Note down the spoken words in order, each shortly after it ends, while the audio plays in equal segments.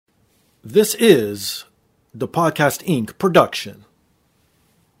This is the Podcast Inc. production.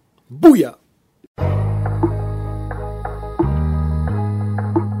 Booyah!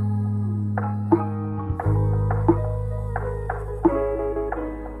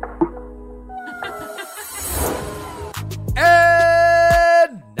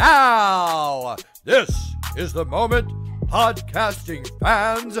 And now, this is the moment podcasting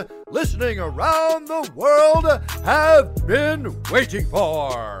fans listening around the world have been waiting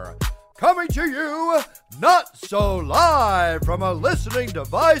for. Coming to you, not so live from a listening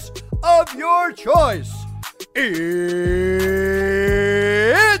device of your choice. It's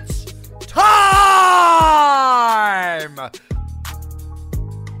time!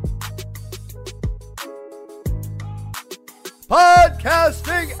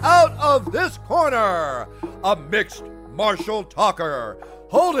 Podcasting out of this corner, a mixed martial talker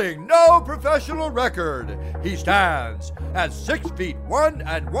holding no professional record. He stands at 6 feet 1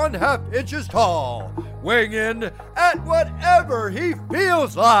 1/2 inches tall, weighing in at whatever he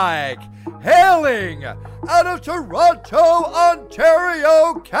feels like. Hailing out of Toronto,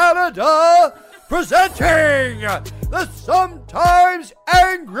 Ontario, Canada, presenting the sometimes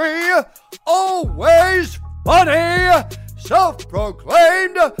angry, always funny,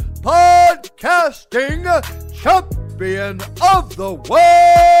 self-proclaimed podcasting champion of the world,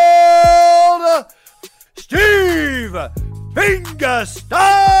 Steve Fingerstyles.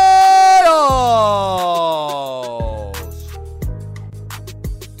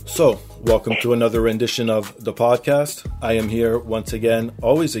 So, welcome to another rendition of the podcast. I am here once again,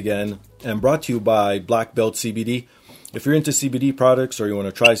 always again, and brought to you by Black Belt CBD. If you're into CBD products or you want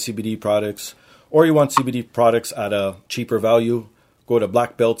to try CBD products or you want CBD products at a cheaper value, go to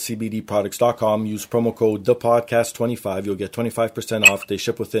blackbeltcbdproducts.com. Use promo code ThePodcast25. You'll get 25% off. They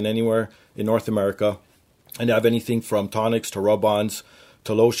ship within anywhere in North America. And they have anything from tonics to rub-ons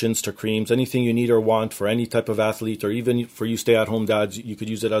to lotions to creams. Anything you need or want for any type of athlete, or even for you stay-at-home dads, you could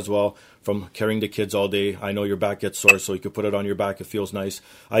use it as well. From carrying the kids all day, I know your back gets sore, so you could put it on your back. It feels nice.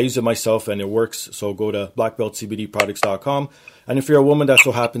 I use it myself, and it works. So go to blackbeltcbdproducts.com. And if you're a woman that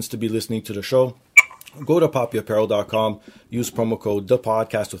so happens to be listening to the show, go to poppyapparel.com. Use promo code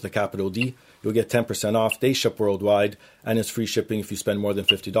ThePodcast with a capital D. You'll get 10% off. They ship worldwide, and it's free shipping if you spend more than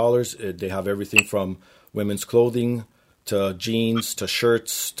 $50. They have everything from women's clothing to jeans to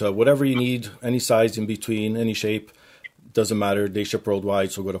shirts to whatever you need, any size in between, any shape. Doesn't matter. They ship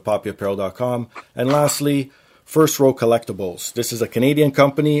worldwide, so go to poppyapparel.com. And lastly, First Row Collectibles. This is a Canadian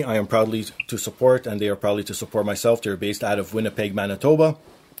company I am proudly to support, and they are proudly to support myself. They're based out of Winnipeg, Manitoba.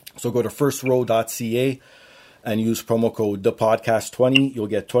 So go to firstrow.ca and use promo code ThePodcast20. You'll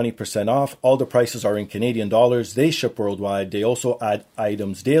get 20% off. All the prices are in Canadian dollars. They ship worldwide. They also add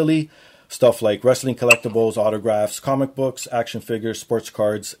items daily. Stuff like wrestling collectibles, autographs, comic books, action figures, sports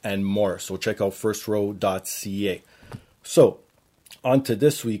cards, and more. So check out firstrow.ca. So, on to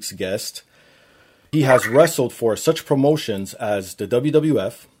this week's guest. He has wrestled for such promotions as the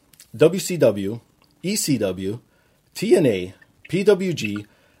WWF, WCW, ECW, TNA, PWG,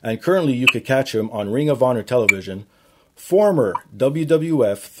 and currently you could catch him on Ring of Honor television. Former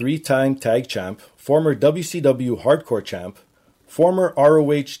WWF 3-time tag champ, former WCW hardcore champ, former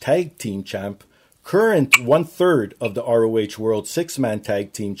ROH tag team champ, current 1/3 of the ROH World 6-man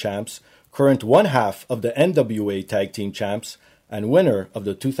tag team champs, current 1/2 of the NWA tag team champs, and winner of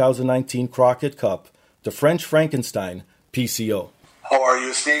the 2019 Crockett Cup, the French Frankenstein, PCO. How are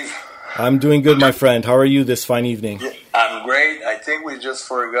you, Steve? I'm doing good, my friend. How are you this fine evening? Yeah, I'm great. I think we just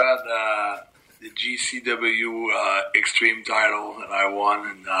forgot the GCW Extreme title that I won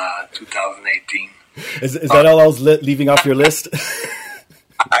in 2018. Is that all I was leaving off your list?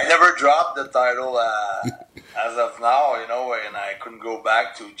 I never dropped the title as of now, and I couldn't go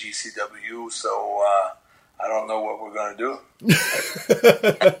back to GCW, so I don't know what we're going to do.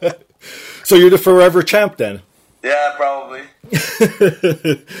 So you're the forever champ then? Yeah, probably.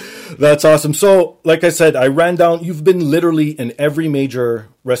 That's awesome. So, like I said, I ran down, you've been literally in every major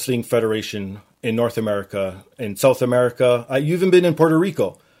wrestling federation in North America, in South America. You even been in Puerto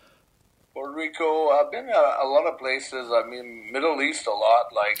Rico. Puerto Rico, I've been a lot of places. I mean, Middle East a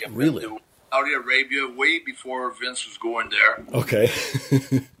lot. Like, I've really? been to Saudi Arabia way before Vince was going there. Okay.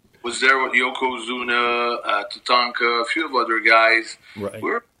 Was there with Yokozuna, Tatanka, a few of other guys. Right.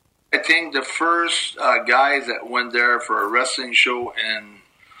 We're, I think, the first guys that went there for a wrestling show in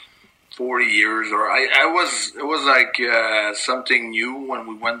 40 years. It was like something new when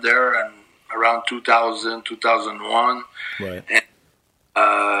we went there, and around 2000, 2001. Right. And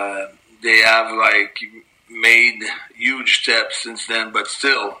they have like made huge steps since then, but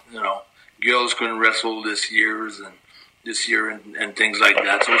still, girls couldn't wrestle this years, and this year and things like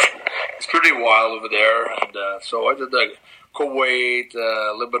that. So it's pretty wild over there. And so I did like Kuwait,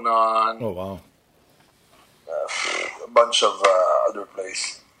 Lebanon. Oh, wow. A bunch of other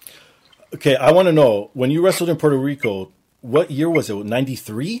places. Okay, I want to know, when you wrestled in Puerto Rico, what year was it?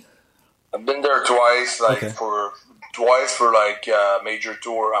 93? I've been there twice, Okay. for like major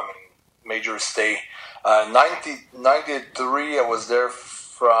tour. I mean, major stay. 93, I was there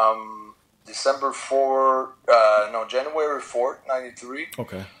from January 4th, 93.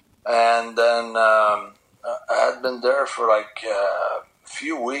 Okay. And then I had been there for like a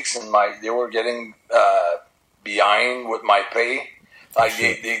few weeks, and they were getting behind with my pay. Like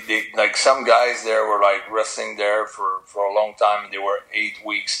they like some guys there were like wrestling there for a long time, and they were 8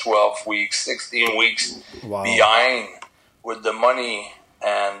 weeks, 12 weeks, 16 weeks Wow. behind with the money.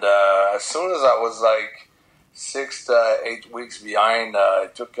 And as soon as I was like 6 to 8 weeks behind, I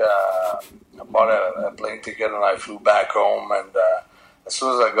bought a plane ticket and I flew back home. And as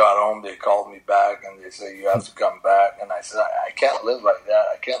soon as I got home, they called me back and they said, "You have to come back." And I said, I can't live like that.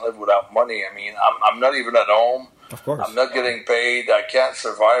 I can't live without money. I mean, I'm not even at home. Of course. I'm not getting paid. I can't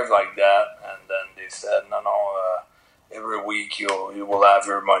survive like that. And then they said, no, every week you will have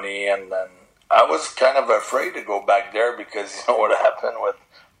your money. And then I was kind of afraid to go back there because you know what happened with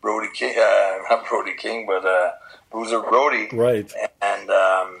Brody King, not Brody King, but Bruiser Brody. Right. And,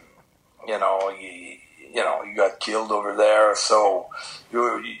 you got killed over there. So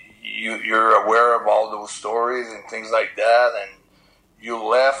you're aware of all those stories and things like that. And you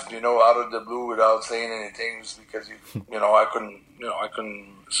left, out of the blue without saying anything just because I couldn't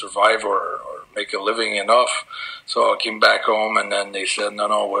survive or make a living enough. So I came back home, and then they said,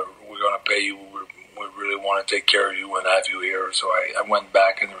 no, we're going to pay you. We really want to take care of you and have you here. So I went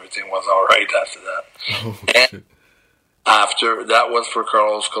back, and everything was all right after that. Oh, and after that was for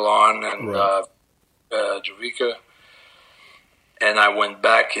Carlos Colon and right. Jovica. And I went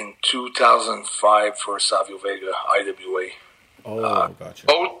back in 2005 for Savio Vega, IWA. Oh, gotcha.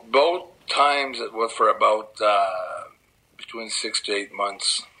 Both times it was for about between 6 to 8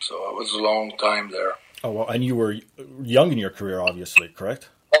 months, so it was a long time there. Oh, well, and you were young in your career, obviously, correct?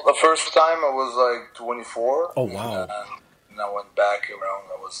 Well, the first time I was like 24. Oh, wow. And I went back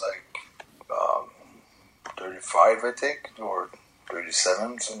around, I was like 35, I think, or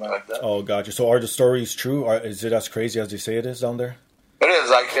 37, something like that. Oh, gotcha. So are the stories true? Is it as crazy as they say it is down there? It is.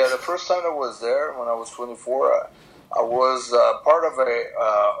 Like the first time I was there, when I was 24, I was part of a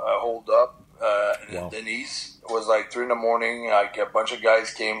hold-up in Denise. It was like 3 in.morning. Like a bunch of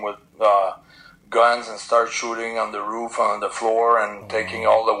guys came with guns and started shooting on the roof, on the floor, and taking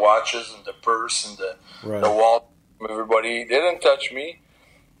all the watches and the purse and the wallet from everybody. They didn't touch me.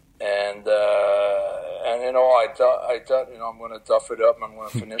 And I thought I'm going to tough it up and I'm going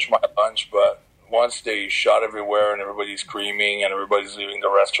to finish my lunch. But once they shot everywhere and everybody's screaming and everybody's leaving the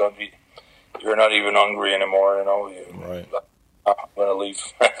restaurant, you're not even hungry anymore, Right. I'm going to leave.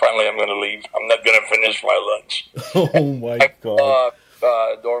 Finally, I'm going to leave. I'm not going to finish my lunch. Oh, my God.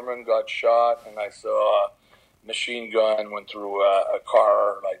 Dorman got shot, and I saw a machine gun went through a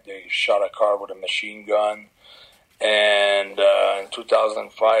car. Like, they shot a car with a machine gun. And in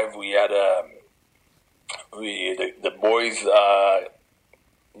 2005, we had the boys,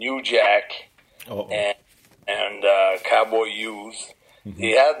 New Jack and Cowboy Hughes. Mm-hmm.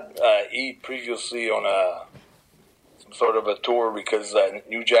 They had previously on some sort of a tour because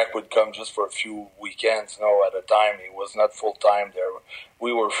New Jack would come just for a few weekends. At a time he was not full time there.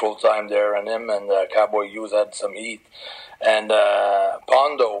 We were full time there, and him and Cowboy Hughes had some heat. And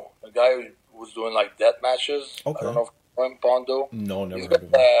Pondo, the guy who was doing like death matches. Okay. I don't know if you know him, Pondo. No, never He's heard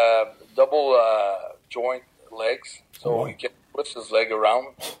of got him. double joint legs, so he can twist his leg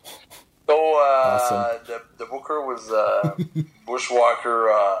around. So Awesome. the booker was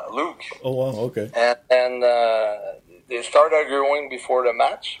Bushwalker Luke. Oh, wow, okay. And they started arguing before the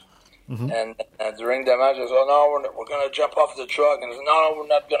match. Mm-hmm. And during the match, they said, "Oh, no, we're going to jump off the truck." And they said, "No, we're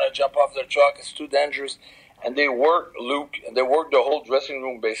not going to jump off the truck. It's too dangerous." And they worked Luke, and they worked the whole dressing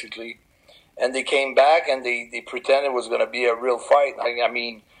room, basically. And they came back, and they pretended it was going to be a real fight.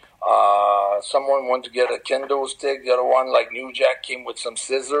 Someone wanted to get a kendo stick. The other one, like New Jack, came with some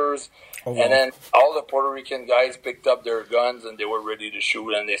scissors. Oh, wow. And then all the Puerto Rican guys picked up their guns, and they were ready to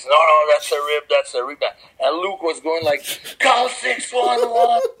shoot. And they said, no, that's a rib, that's a rib. And Luke was going like, call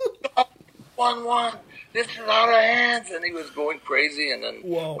 611, call 611. This is out of hands. And he was going crazy. And then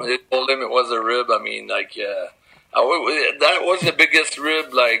when they told him it was a rib, that was the biggest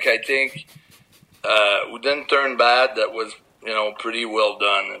rib, I think, who didn't turn bad. That was, pretty well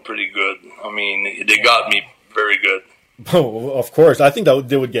done and pretty good. They got me very good. Oh, of course. I think that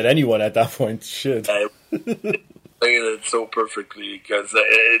they would get anyone at that point. Shit. played it so perfectly because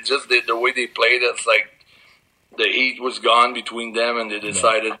it just the way they played it's like the heat was gone between them, and they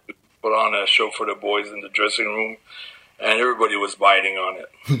decided to put on a show for the boys in the dressing room, and everybody was biting on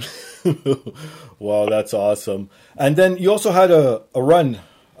it. Wow, that's awesome. And then you also had a run,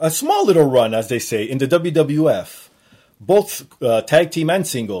 a small little run, as they say, in the WWF, both tag team and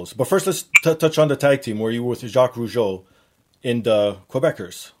singles. But first, let's touch on the tag team where you were with Jacques Rougeau in the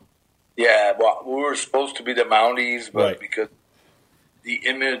Quebecers. Yeah, well, we were supposed to be the Mounties, but Right. because the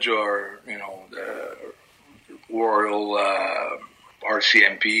image or, the Royal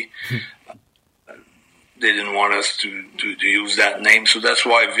RCMP, they didn't want us to use that name. So that's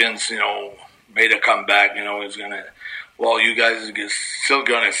why Vince, made a comeback. He's going to, you guys are still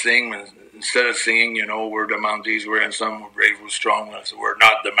going to sing. Instead of singing, we're the Mounties, we're in some, we're brave, we're strong. So we're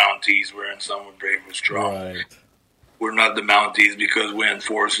not the Mounties, we're in some, we're brave, we're strong. Right. We're not the Mounties because we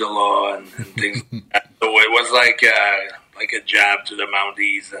enforce the law and things like that. So it was like a jab to the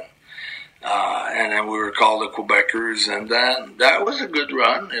Mounties. And then we were called the Quebecers. And then that was a good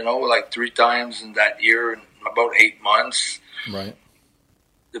run, like 3 times in that year in about 8 months. Right.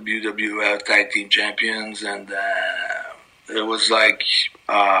 WWF Tag Team Champions. And it was like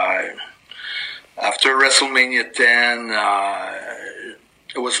after WrestleMania 10,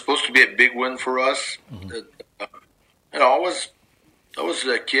 it was supposed to be a big win for us. Mm-hmm. I was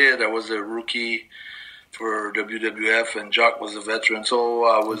a kid. I was a rookie for WWF, and Jacques was a veteran. So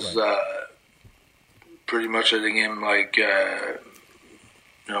I was pretty much letting him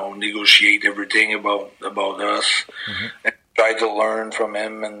negotiate everything about us, mm-hmm. and try to learn from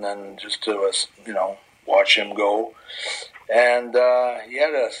him, and then just to watch him go. And he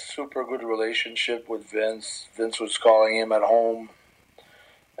had a super good relationship with Vince. Vince was calling him at home,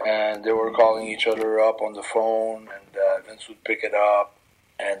 and they were calling each other up on the phone, and Vince would pick it up.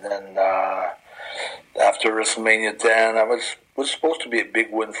 And then after WrestleMania 10, it was supposed to be a big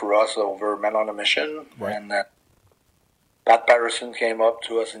win for us over Men on a Mission. Right. And Pat Patterson came up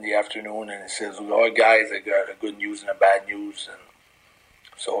to us in the afternoon, and he says, "Oh, guys, I got a good news and a bad news." And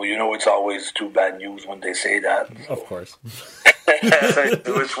so, it's always 2 bad news when they say that. So. Of course.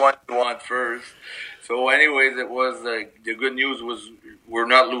 Which one you want first? So anyways, it was the good news was we're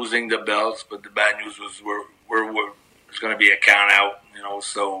not losing the belts, but the bad news was there's going to be a count out,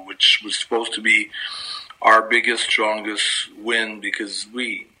 so which was supposed to be our biggest, strongest win because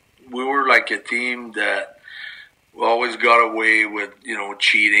we were like a team that always got away with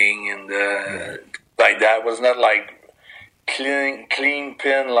cheating and like that. It was not like clean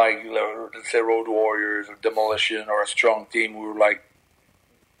pin like let's say Road Warriors or Demolition or a strong team. We were like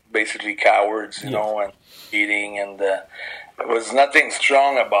basically cowards, and cheating, and there was nothing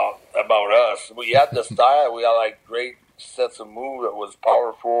strong about us. We had the style. We had like great sets of moves that was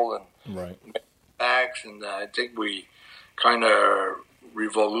powerful and acts, and I think we kind of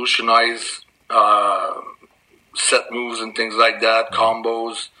revolutionized set moves and things like that,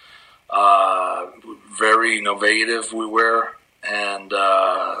 combos. Very innovative we were, and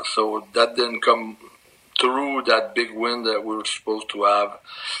so that didn't come through, that big win that we were supposed to have.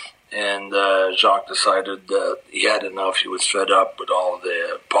 And Jacques decided that he had enough. He was fed up with all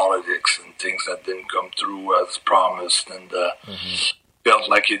the politics and things that didn't come through as promised, and felt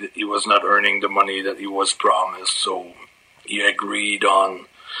like he was not earning the money that he was promised. So he agreed on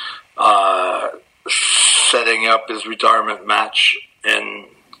setting up his retirement match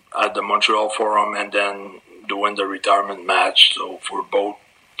at the Montreal Forum, and then doing the retirement match. So for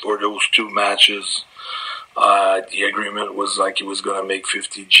those 2 matches, the agreement was like he was going to make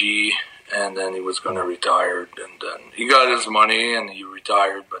 50G, and then he was going to retire. And then he got his money, and he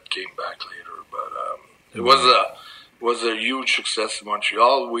retired, but came back later. But it was a huge success in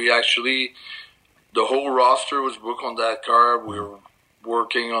Montreal. We actually, the whole roster was booked on that card. We were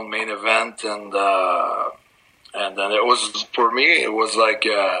working on main event, and then it was, for me, it was like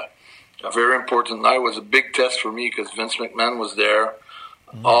a very important night. It was a big test for me because Vince McMahon was there.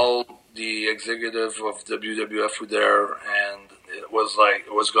 Mm-hmm. All the executive of WWF were there, and it was like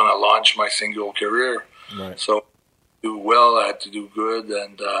it was going to launch my single career. Right. So do well, I had to do good,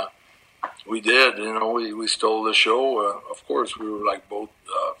 and we did. We stole the show. Of course, we were like both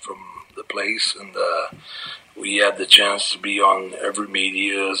from the place, and we had the chance to be on every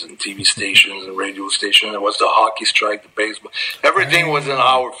medias and TV stations and radio stations. It was the hockey strike, the baseball, everything was in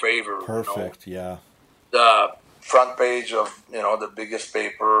our favor. Perfect, yeah. The front page of the biggest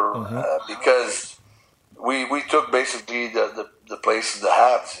paper because we took basically the place of the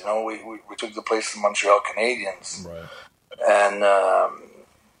Habs. We took the place of the Montreal Canadiens, right? And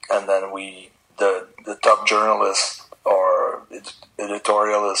then the top journalists or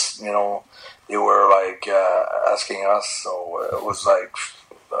editorialists, they were like asking us. So it was like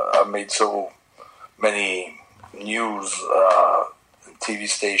I made so many news TV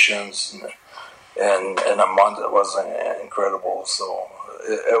stations, and in a month it was incredible. So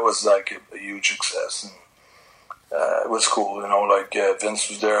it was like a huge success, and it was cool. Like Vince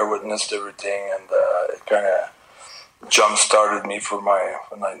was there, witnessed everything, and it kind of jump started me for my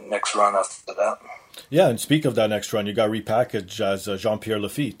next run after that. Yeah, and speak of that next run, you got repackaged as Jean-Pierre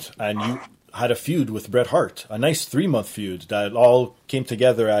Lafitte, and you had a feud with Bret Hart, a nice 3-month feud that all came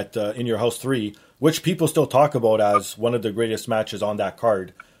together at In Your House 3, which people still talk about as one of the greatest matches on that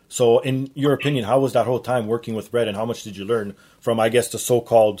card. So in your opinion, how was that whole time working with Bret, and how much did you learn from, I guess, the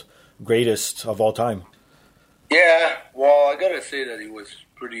so-called greatest of all time? Yeah, well, I gotta say that he was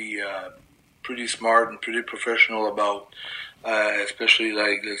pretty smart and pretty professional about, especially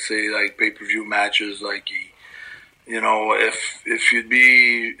like, let's say, like pay-per-view matches. Like if you'd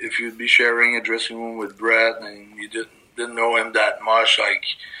be sharing a dressing room with Bret and you didn't know him that much, like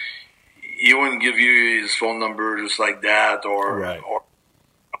he wouldn't give you his phone number just like that, or right. or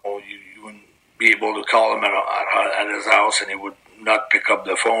you wouldn't be able to call him at his house and he would not pick up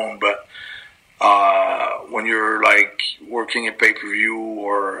the phone. But when you're like working a pay-per-view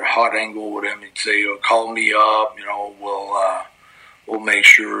or hot angle with him, he'd say, "Call me up. We'll make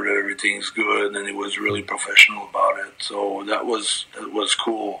sure that everything's good." And he was really professional about it. So that was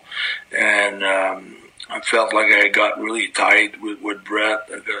cool, and I felt like I got really tight with Bret.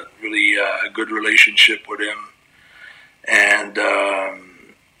 I got really a good relationship with him, and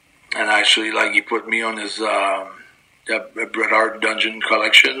actually, like, he put me on his that Bret Hart Dungeon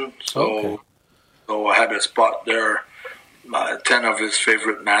collection. So. Okay. So I had a spot there, 10 of his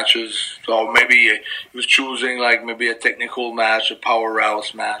favorite matches. So maybe he was choosing like maybe a technical match, a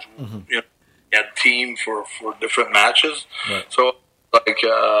powerhouse match. Mm-hmm. A team for different matches. Right. So like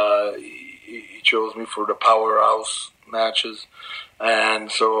he chose me for the powerhouse matches, and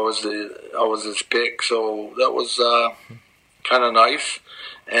so I was his pick. So that was kind of nice,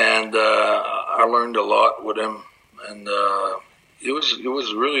 and I learned a lot with him, and. It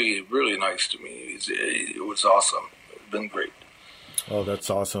was really, really nice to me. It was awesome. It's been great. Oh, that's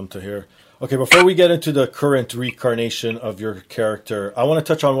awesome to hear. Okay, before we get into the current reincarnation of your character, I want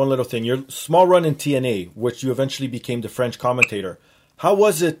to touch on one little thing. Your small run in TNA, which you eventually became the French commentator. How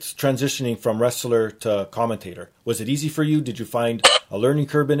was it transitioning from wrestler to commentator? Was it easy for you? Did you find a learning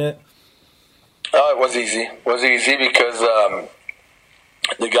curve in it? It was easy. It was easy because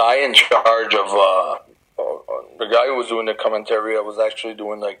the guy in charge of... the guy who was doing the commentary, I was actually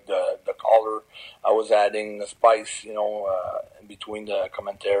doing like the color. I was adding the spice, in between the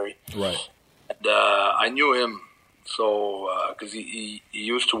commentary. Right. And I knew him, so because he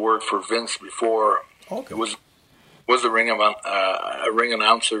used to work for Vince before. Okay. It was a ring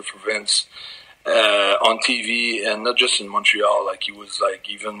announcer for Vince on TV, and not just in Montreal. Like he was like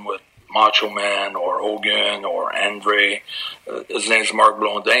even with Macho Man or Hogan or Andre. His name's Marc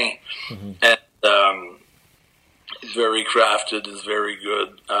Blondin, mm-hmm. And. He's very crafted, is very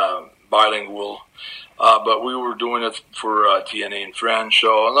good, bilingual. But we were doing it for TNA in French.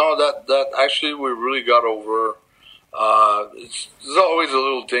 So, no, that actually we really got over. There's always a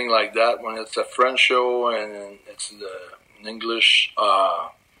little thing like that when it's a French show and it's in English.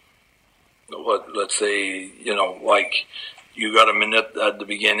 Let's say, like you got a minute at the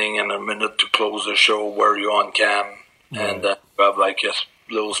beginning and a minute to close the show where you're on cam. Mm-hmm. And you have like a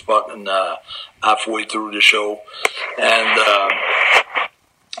little spot in halfway through the show, and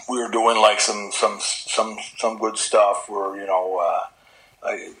we were doing like some good stuff where it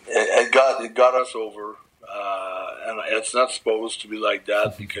got us over, and it's not supposed to be like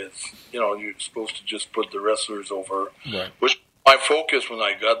that because you're supposed to just put the wrestlers over. Right. Which my focus when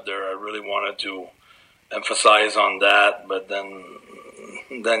I got there, I really wanted to emphasize on that, but then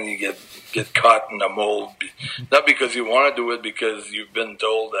you get caught in the mold. Not because you want to do it, because you've been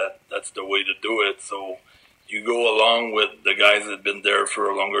told that that's the way to do it. So you go along with the guys that have been there for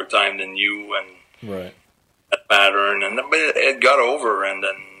a longer time than you, and right. that pattern. And it got over, and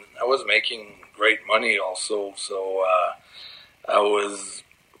then I was making great money also. So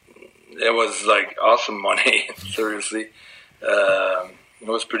it was like awesome money. Seriously, it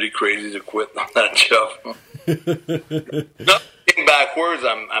was pretty crazy to quit on that job. Nothing backwards.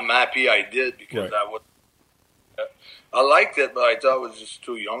 I'm happy I did because right. I liked it, but I thought I was just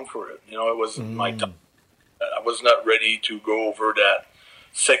too young for it. It wasn't my time. I was not ready to go over that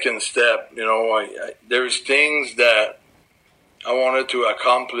second step. There's things that I wanted to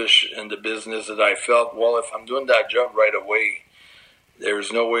accomplish in the business that I felt, well, if I'm doing that job right away,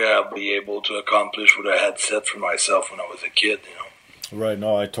 there's no way I'll be able to accomplish what I had set for myself when I was a kid. Right.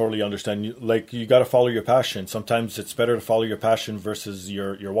 No, I totally understand. You got to follow your passion. Sometimes it's better to follow your passion versus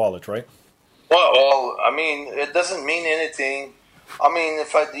your wallet, right? Well, I mean, it doesn't mean anything. I mean,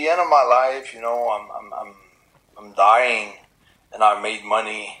 if at the end of my life, I'm dying, and I made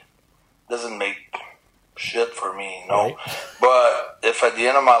money, doesn't make shit for me, Right. But if at the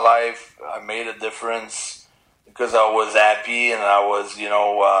end of my life I made a difference because I was happy and I was,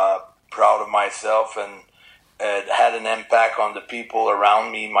 proud of myself, and it had an impact on the people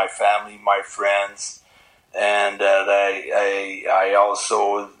around me, my family, my friends, and I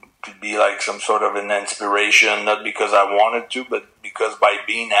also could be like some sort of an inspiration, not because I wanted to, but because by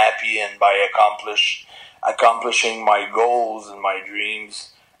being happy and by accomplishing my goals and my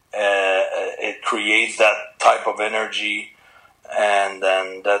dreams, it creates that type of energy, and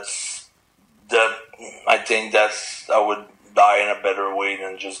then I think I would die in a better way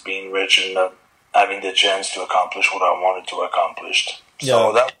than just being rich and not having the chance to accomplish what I wanted to accomplish.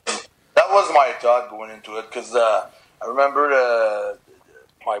 So that was my thought going into it, because I remember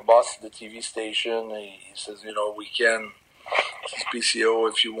my boss at the TV station, he says, we can, PCO,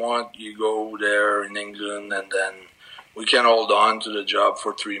 if you want, you go there in England, and then we can hold on to the job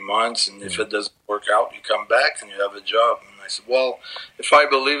for 3 months, and if it doesn't work out, you come back and you have a job. And I said, well, if I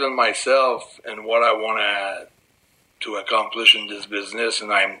believe in myself and what I want to accomplish in this business,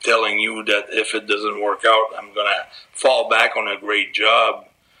 and I'm telling you that if it doesn't work out, I'm going to fall back on a great job,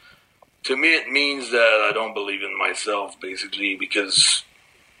 to me it means that I don't believe in myself, basically, because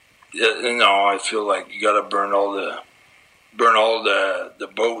I feel like you got to burn all the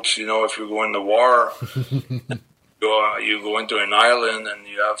boats. If you're going to war, you go into an island and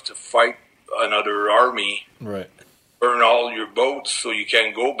you have to fight another army. Right. Burn all your boats so you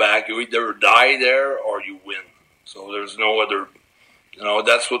can't go back. You either die there or you win. So there's no other.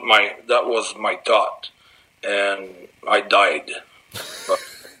 That was my thought, and I died. But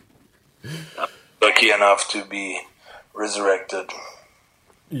I'm lucky enough to be resurrected.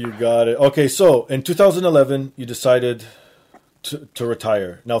 You got it. Okay, so in 2011, you decided to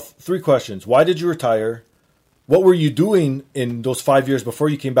retire. Now, 3 questions. Why did you retire? What were you doing in those 5 years before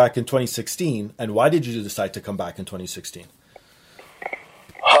you came back in 2016? And why did you decide to come back in 2016?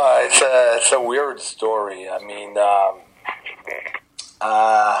 It's a weird story. I mean,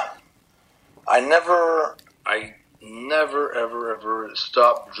 I never, ever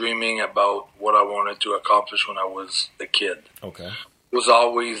stopped dreaming about what I wanted to accomplish when I was a kid. Okay. It was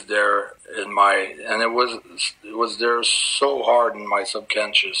always there and it was there so hard in my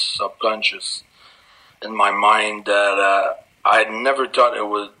subconscious, in my mind, that I never thought it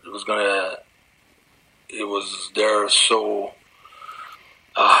was there so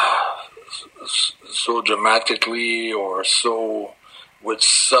dramatically, or so with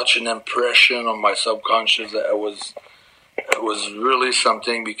such an impression on my subconscious, that it was really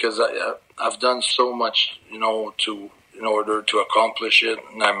something, because I've done so much, in order to accomplish it,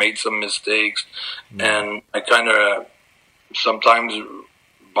 and I made some mistakes, and I kind of sometimes,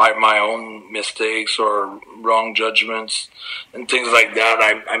 by my own mistakes or wrong judgments and things like that,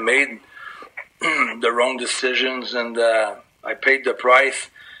 I made the wrong decisions, and I paid the price.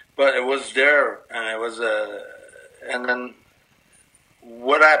 But it was there, and it was and then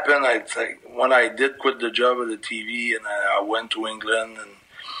what happened? When I did quit the job at the TV, and I went to England, and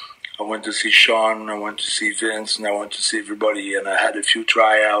I went to see Sean, I went to see Vince, and I went to see everybody, and I had a few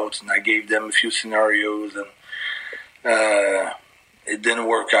tryouts, and I gave them a few scenarios, and it didn't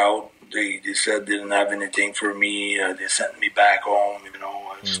work out. They said they didn't have anything for me. They sent me back home.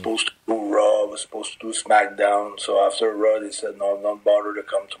 I was supposed to do Raw, I was supposed to do SmackDown. So after Raw, they said, no, don't bother to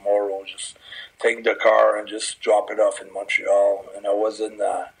come tomorrow. Just take the car and just drop it off in Montreal. And I was in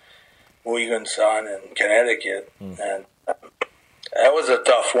Mohegan Sun in Connecticut. And that was a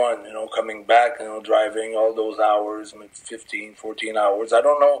tough one, coming back, driving all those hours, 15, 14 hours. I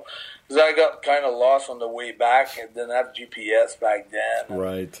don't know, because I got kind of lost on the way back, and didn't have GPS back then.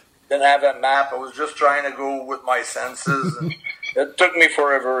 Right. Didn't have a map. I was just trying to go with my senses, and it took me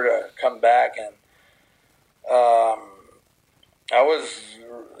forever to come back. And it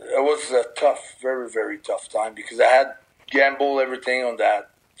was a tough, very, very tough time, because I had gambled everything on that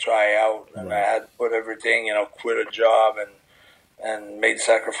tryout, and I had put everything, quit a job and made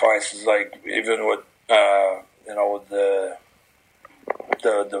sacrifices, like even with the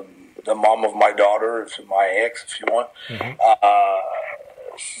mom of my daughter, my ex, if you want.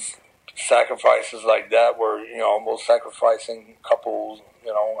 Sacrifices like that, where almost sacrificing couples,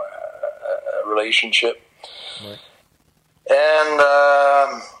 a relationship. Right. And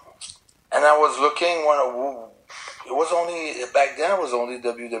I was looking it was only back then. It was only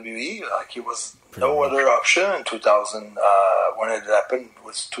WWE. Like it was no other option in 2000. When it happened, it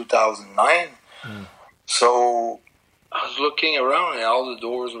was 2009. So I was looking around, and all the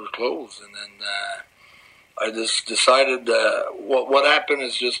doors were closed. And then I just decided what happened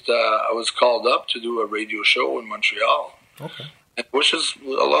is just I was called up to do a radio show in Montreal, which is a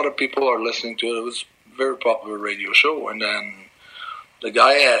lot of people are listening to it. It was a very popular radio show, and then the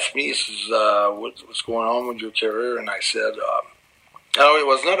guy asked me, he says, what's going on with your career? And I said, no, it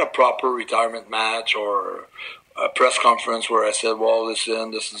was not a proper retirement match or a press conference where I said, well, this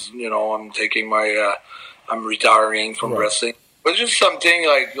is, I'm taking my, I'm retiring from wrestling. But just something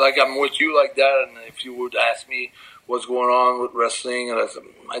like I'm with you like that. And if you would ask me what's going on with wrestling, and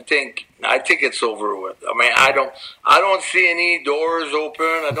I think it's over with. I mean, I don't see any doors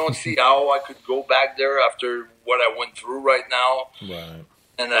open. I don't see how I could go back there after what I went through right now. Right.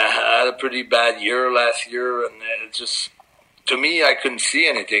 And I had a pretty bad year last year, and it just, to me, I couldn't see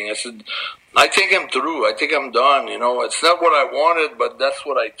anything. I said, I think I'm through. I think I'm done. It's not what I wanted, but that's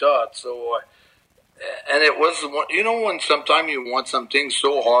what I thought. So, and it was, when sometimes you want something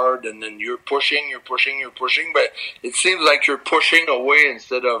so hard, and then you're pushing, but it seems like you're pushing away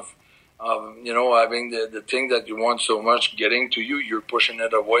instead of, having the thing that you want so much getting to you, you're pushing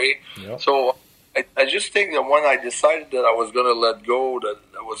it away. Yep. So I just think that when I decided that I was going to let go, that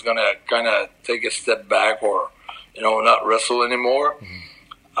I was going to kind of take a step back or, not wrestle anymore,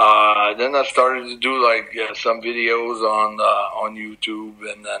 then I started to do some videos on YouTube,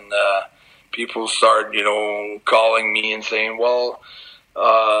 and then people started, calling me and saying, well,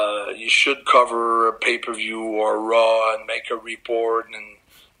 you should cover a pay-per-view or Raw and make a report and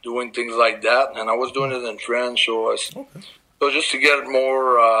doing things like that. And I was doing it in French, so just to get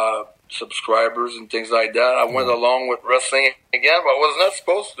more subscribers and things like that, I went along with wrestling again, but I was not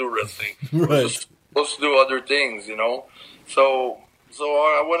supposed to do wrestling. Right. I was supposed to do other things, So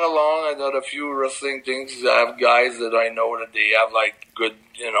I went along. I did a few wrestling things. I have guys that I know that they have good,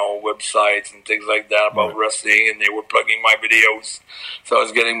 websites and things like that about wrestling, and they were plugging my videos. So I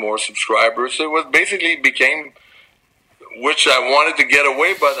was getting more subscribers. So it was basically became, which I wanted to get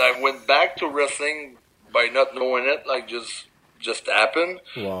away, but I went back to wrestling by not knowing it, just happened.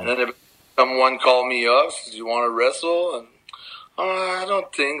 Wow. And then someone called me up, says, you want to wrestle? And I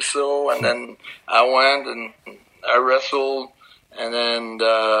don't think so. And then I went and I wrestled, and then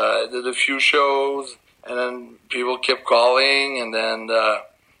I did a few shows, and then people kept calling, and then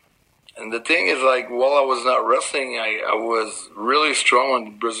and the thing is, while I was not wrestling, I was really strong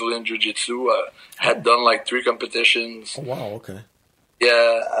in Brazilian Jiu-Jitsu. I had done 3 competitions. Oh, wow, okay.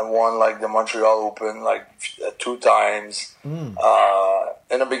 Yeah, I won the Montreal Open 2 times. In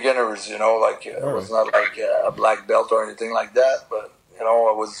the beginners, it was not a black belt or anything like that, but I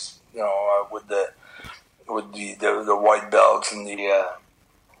was with the white belts and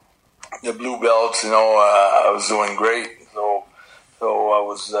the blue belts, I was doing great. So I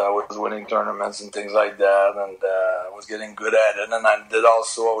was winning tournaments and things like that, and I was getting good at it. And I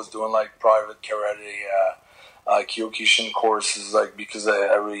was doing private karate. Kyokushin courses, because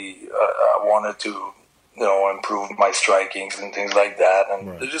I really wanted to, improve my strikings and things like that,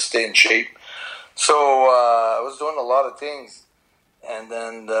 and to just stay in shape. So I was doing a lot of things, and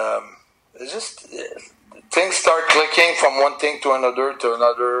then things start clicking from one thing to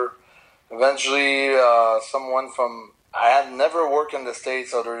another. Eventually, someone from I had never worked in the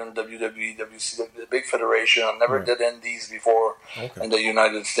States other than WWE, WCW, the big federation. I never did indies before in the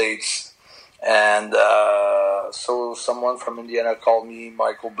United States. And so someone from Indiana called me,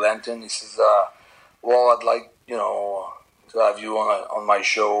 Michael Blanton. He says, well, I'd like, to have you on my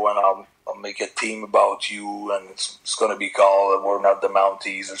show, and I'll make a team about you, and it's going to be called We're Not the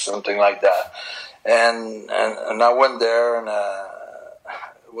Mounties or something like that. And I went there, and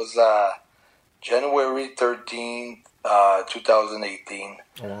it was January 13th, 2018.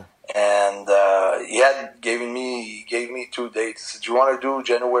 Oh. And he gave me 2 dates. He said, do you want to do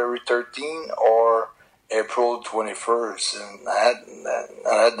January 13th or April 21st? And I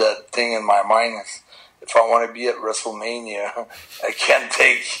had that thing in my mind. If I want to be at WrestleMania, I can't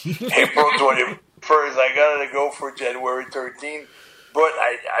take April 21st. I got to go for January 13th. But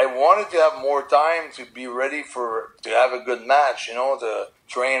I wanted to have more time to be ready to have a good match, to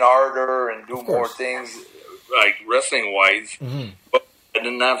train harder and do more things, wrestling-wise. Mm-hmm. But I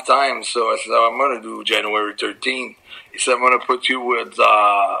didn't have time, so I said, I'm going to do January 13th. He said, I'm going to put you with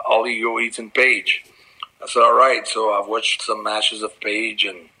All Ego Ethan Page. I said, all right. So I've watched some matches of Page,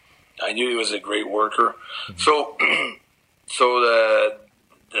 and I knew he was a great worker. Mm-hmm. So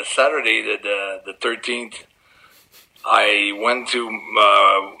the Saturday, the 13th, I went to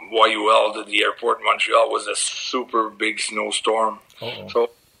YUL to the airport in Montreal was a super big snowstorm. Uh-oh. So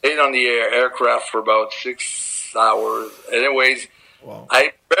I stayed on the aircraft for about 6 hours. Anyways, Wow.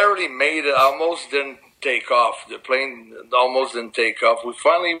 I barely made it. I almost didn't take off. The plane almost didn't take off.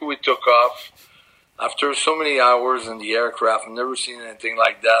 We took off. After so many hours in the aircraft, I've never seen anything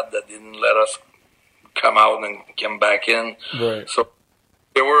like that didn't let us come out and come back in. Right. So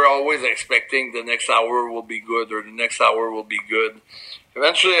they were always expecting the next hour will be good or the next hour will be good.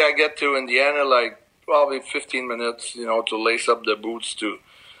 Eventually, I get to Indiana, like probably 15 minutes, to lace up the boots, to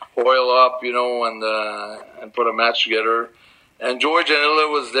oil up, and put a match together. And George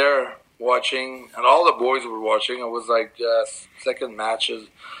Anilla was there watching, and all the boys were watching. It was like second match or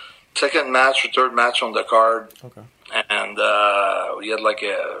third match on the card. Okay. And we had like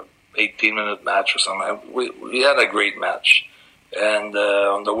a 18-minute match or something. We had a great match. And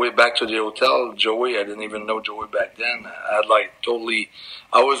on the way back to the hotel, Joey, I didn't even know Joey back then. I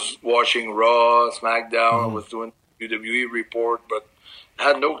was watching Raw, SmackDown, I was doing WWE report, but I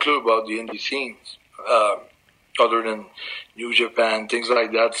had no clue about the indie scenes, other than New Japan, things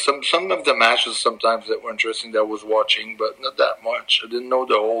like that. Some of the matches sometimes that were interesting that I was watching, but not that much. I didn't know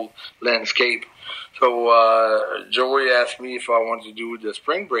the whole landscape. So Joey asked me if I wanted to do the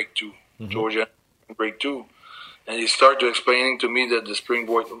Spring Break 2, Georgia Spring Break 2. And he started explaining to me that the Spring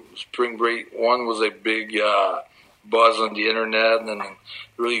Break 1 was a big buzz on the internet and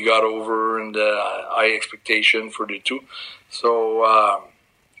really got over and high expectation for the 2. So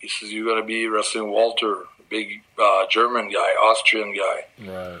he says, you're going to be wrestling Walter, big German guy, Austrian guy.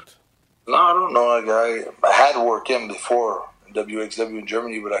 Right. No, I don't know that guy. I had worked him before in WXW in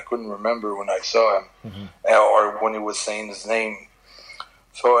Germany, but I couldn't remember when I saw him or when he was saying his name.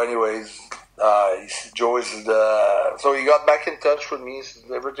 So anyways, Joey said, so he got back in touch with me. He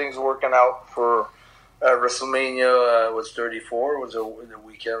said, everything's working out for WrestleMania was 34. It was the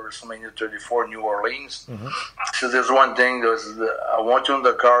weekend of WrestleMania 34 in New Orleans. So there's one thing. I want you on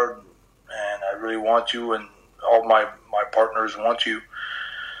the card, and I really want you, and all my partners want you.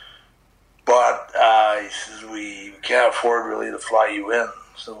 But he says, we can't afford really to fly you in.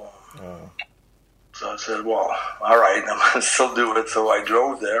 So I said, well, all right, I'm going to still do it. So I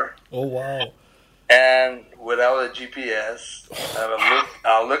drove there. Oh, wow. And without a GPS,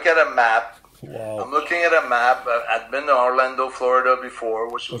 I'll look at a map. Wow. I'm looking at a map. I'd been to Orlando, Florida before,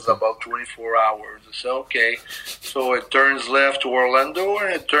 which was about 24 hours. I said, okay. So it turns left to Orlando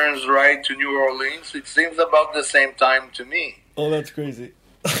and it turns right to New Orleans. It seems about the same time to me. Oh, that's crazy.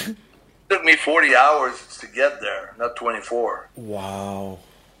 It took me 40 hours to get there, not 24. Wow.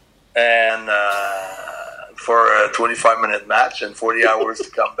 And for a 25-minute match and 40 hours to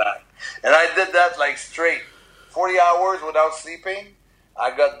come back. And I did that like straight. 40 hours without sleeping.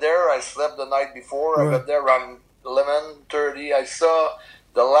 I got there. I slept the night before. I got there around 11:30. I saw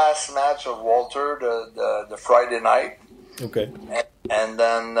the last match of Walter the Friday night. Okay. And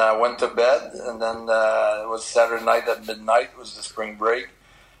then I went to bed. And then it was Saturday night at midnight. It was the Spring Break.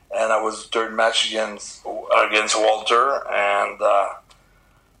 And I was third match against Walter. And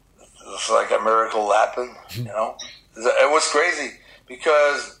it's like a miracle happened, It was crazy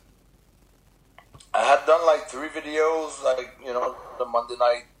because I had done like 3 videos, the Monday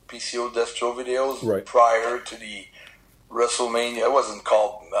Night PCO Destro videos prior to the WrestleMania. It wasn't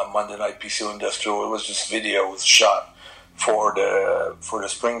called Monday Night PCO Destro. It was just videos shot for the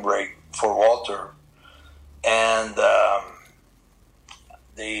Spring Break for Walter. And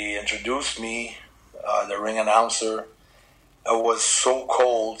they introduced me, the ring announcer. It was so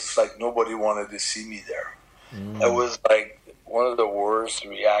cold, it's like nobody wanted to see me there. It was like one of the worst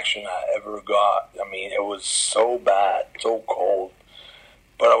reaction I ever got. I mean, it was so bad, so cold.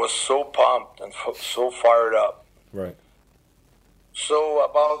 But I was so pumped and so fired up. Right. So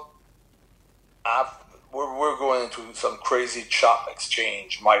we're going into some crazy chop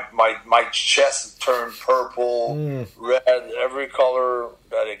exchange. My chest turned purple, red, every color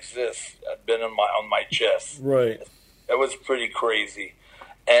that exists had been on my chest. Right. It was pretty crazy.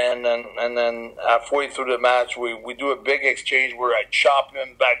 And then halfway through the match, we do a big exchange where I chop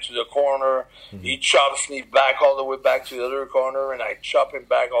him back to the corner. He chops me back all the way back to the other corner, and I chop him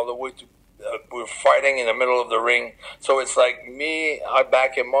back all the way to... we're fighting in the middle of the ring. So it's like me, I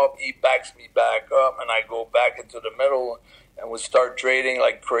back him up, he backs me back up, and I go back into the middle, and we start trading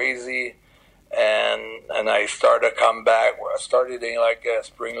like crazy. And I start to come back where I started doing like a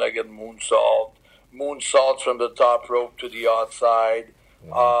spring-legged moonsaults from the top rope to the outside.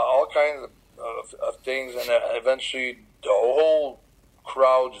 All kinds of things, and eventually the whole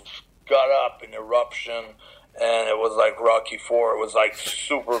crowd just got up in eruption, and it was like Rocky IV. It was like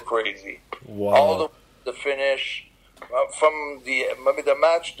super crazy. Wow. All the finish, from maybe the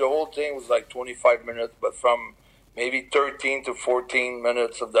match, the whole thing was like 25 minutes, but from maybe 13 to 14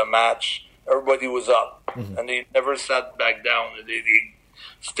 minutes of the match, everybody was up, and they never sat back down. They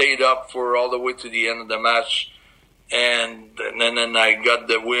stayed up for all the way to the end of the match, and then I got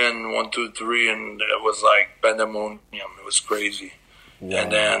the win, 1, 2, 3, and it was like pandemonium. It was crazy,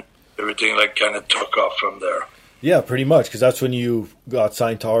 and then everything like kind of took off from there. Yeah, pretty much, because that's when you got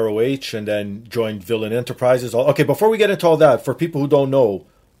signed to ROH and then joined Villain Enterprises. Okay, before we get into all that, for people who don't know,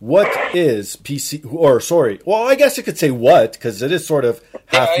 what is well, I guess you could say what, because it is sort of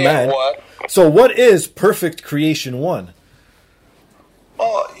half-man. What? So what is Perfect Creation 1?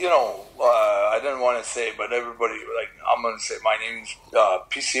 Well, I didn't want to say, but everybody, I'm going to say my name's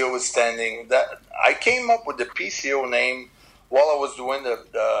PCO is standing. That I came up with the PCO name while I was doing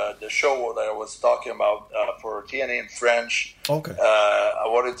the show that I was talking about for TNA in French. Okay. I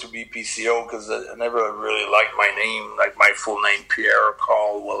wanted to be PCO because I never really liked my name, like my full name, Pierre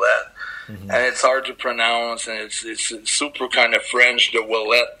Carl Ouellet. And it's hard to pronounce, and it's super kind of French, the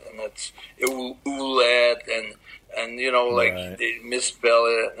Ouellet, and it's Ouellet, and they misspell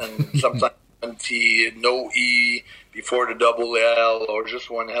it, and sometimes T, no E before the double L, or just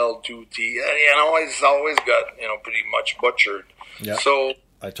one L, 2 T. And, it's always got, pretty much butchered. Yeah. So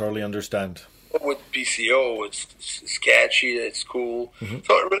I totally understand. With PCO, it's catchy, it's cool.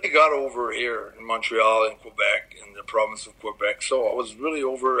 So it really got over here in Montreal and Quebec, in the province of Quebec. So I was really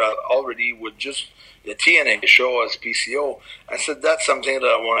over already with just the TNA show as PCO. I said, that's something that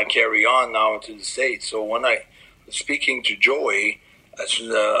I want to carry on now into the States. So when I was speaking to Joey, I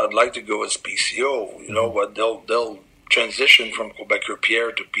said, I'd like to go as PCO, but they'll transition from Quebecer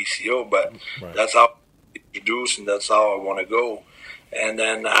Pierre to PCO, but that's how it's introduced, and that's how I want to go. And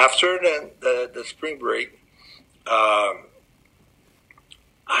then after the spring break, I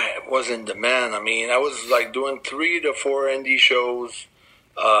was in demand. I mean, I was like doing 3 to 4 indie shows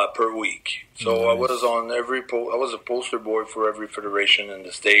per week. So I was on I was a poster boy for every federation in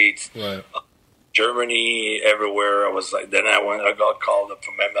the States. Right. Germany, everywhere. I was like, then I got called up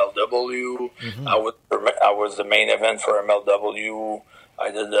from MLW. I was the main event for MLW.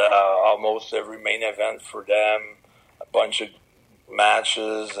 I did almost every main event for them, a bunch of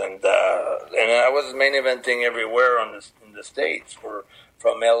matches, and I was main eventing everywhere in the States,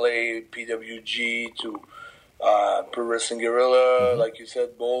 from LA, PWG to Pro Wrestling Guerrilla, like you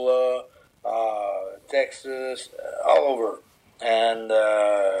said, Bola, Texas, all over. And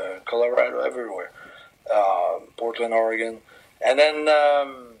Colorado, everywhere, Portland, Oregon, and then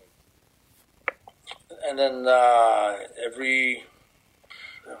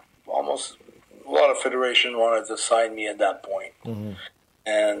almost a lot of federation wanted to sign me at that point.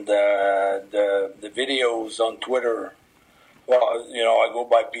 And the videos on Twitter, well, I go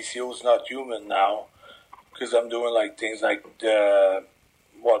by PCO's Not Human now, because I'm doing like things like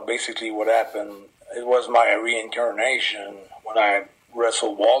basically what happened. It was my reincarnation. When I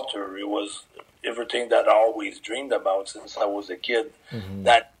wrestled Walter, it was everything that I always dreamed about since I was a kid.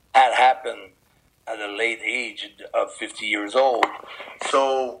 That had happened at a late age of 50 years old.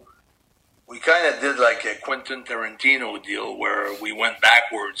 So we kind of did like a Quentin Tarantino deal where we went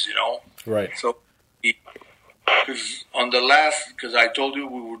backwards, Right. So because I told you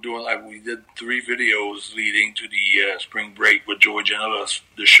we were doing, we did 3 videos leading to the spring break with Joey Janela,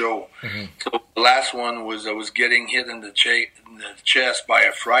 the show. So the last one was I was getting hit in the chest by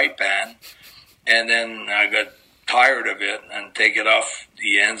a fry pan, and then I got tired of it and take it off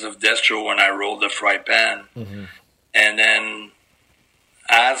the ends of Destro when I rolled the fry pan. And then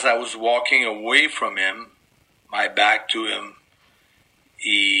as I was walking away from him, my back to him,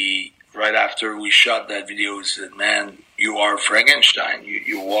 right after we shot that video, he said, "Man, you are Frankenstein.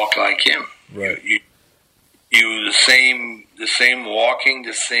 You walk like him. Right. You the same walking,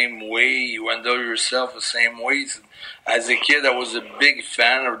 the same way. You handle yourself the same ways." As a kid, I was a big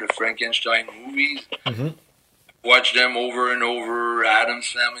fan of the Frankenstein movies. Watched them over and over, Addams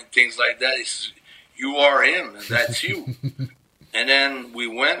Family, things like that. He says, "You are him, and that's you." And then we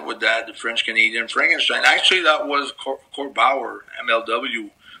went with that, the French-Canadian Frankenstein. Actually, that was Court Bauer, MLW,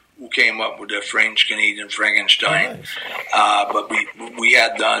 who came up with the French-Canadian Frankenstein. But we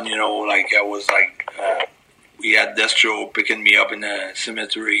had done, we had Destro picking me up in the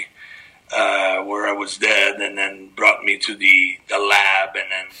cemetery where I was dead, and then brought me to the lab,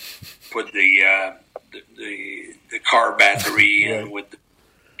 and then put the car battery and with the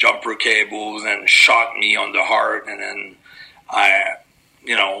jumper cables, and shot me on the heart, and then I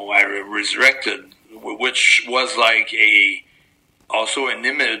resurrected, which was like also an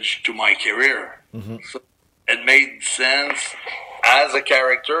image to my career. So it made sense as a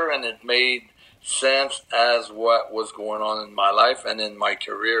character, and it made sense as what was going on in my life and in my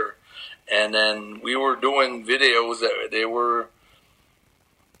career. And then we were doing videos that they were,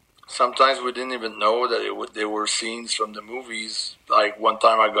 sometimes we didn't even know that they were scenes from the movies. Like one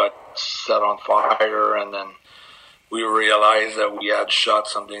time I got set on fire, and then we realized that we had shot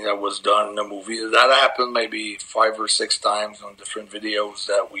something that was done in the movie. That happened maybe 5 or 6 times on different videos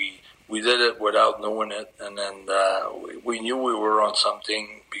that we did it without knowing it. And then we knew we were on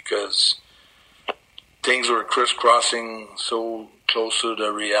something because things were crisscrossing so close to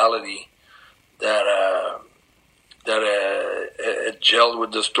the reality that it gelled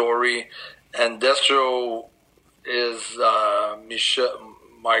with the story. And Destro is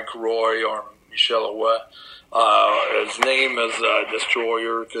Mike Roy or Michel Aouet. His name is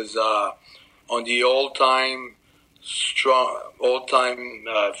Destroyer because on the old-time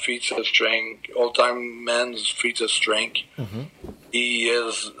feats of strength, old-time men's feats of strength, he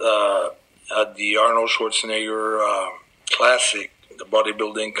is at the Arnold Schwarzenegger Classic, the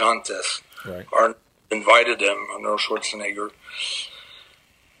bodybuilding contest. Right. Arnold invited him, Arnold Schwarzenegger,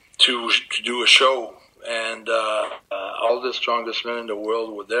 to do a show. And all the strongest men in the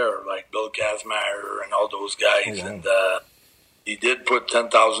world were there, like Bill Kazmaier and all those guys. Oh, wow. And he did put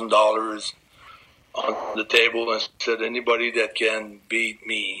 $10,000 on the table and said, anybody that can beat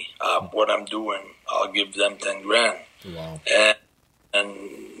me what I'm doing, I'll give them 10 grand. Wow. And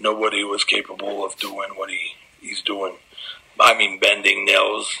nobody was capable of doing what he's doing. I mean, bending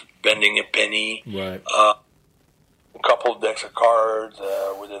nails, bending a penny. Right. A couple decks of cards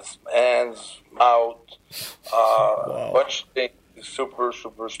with his hands, mouth, Wow. bunch of things. Super,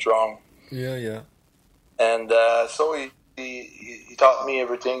 super strong. Yeah. And so he taught me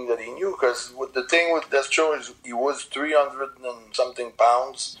everything that he knew. Because the thing with Destro is he was 300 and something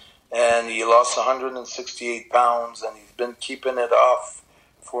pounds, and he lost 168 pounds, and he's been keeping it off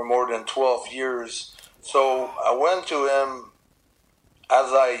for more than 12 years. So I went to him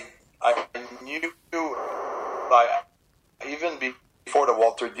as I knew, even before the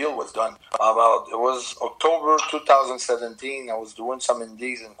Walter deal was done. It was October 2017. I was doing some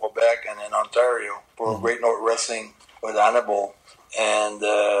indies in Quebec and in Ontario for Great North Wrestling with Hannibal, and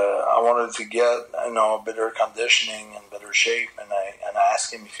I wanted to get better conditioning and better shape, and I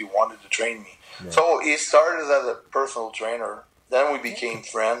asked him if he wanted to train me. Right. So he started as a personal trainer. Then we became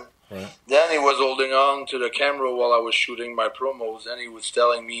friends. Right. Then he was holding on to the camera while I was shooting my promos, and he was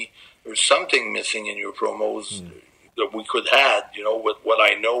telling me, there's something missing in your promos that we could add, with what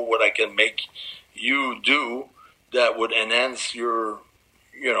I know, what I can make you do that would enhance your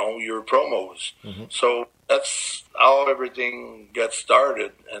promos. So that's how everything got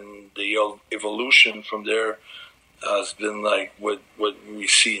started, and the evolution from there has been like what we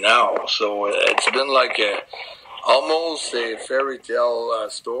see now. So it's been like almost a fairy tale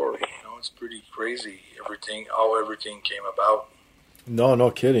story. It's pretty crazy how everything came about.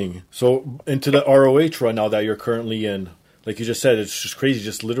 No kidding. So into the ROH run now that you're currently in, like you just said, it's just crazy.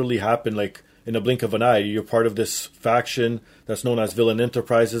 Just literally happened like in a blink of an eye. You're part of this faction that's known as Villain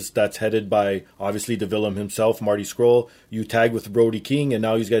Enterprises, that's headed by obviously the villain himself, Marty Scurll. You tag with Brody King, and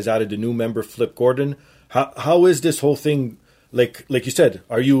now you guys added a new member, Flip Gordon. How is this whole thing? Like you said,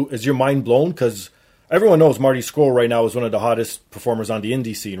 is your mind blown? Because everyone knows Marty Scurll right now is one of the hottest performers on the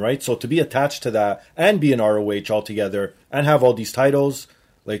indie scene, right? So to be attached to that and be in ROH altogether and have all these titles,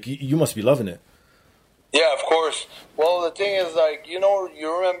 like you must be loving it. Yeah, of course. Well, the thing is, you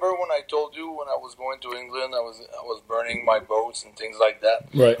remember when I told you when I was going to England, I was burning my boats and things like that.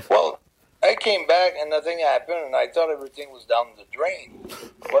 Right. Well, I came back and nothing happened, and I thought everything was down the drain.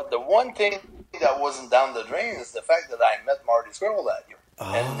 But the one thing that wasn't down the drain is the fact that I met Marty Scurll that year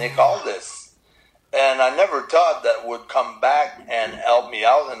and Nick Aldis. And I never thought that would come back and help me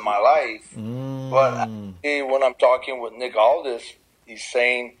out in my life. But when I'm talking with Nick Aldis, he's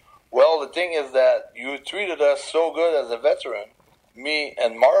saying, well, the thing is that you treated us so good as a veteran, me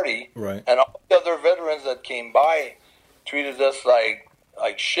and Marty, right, and all the other veterans that came by treated us like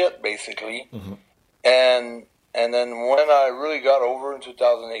shit, basically. And then when I really got over in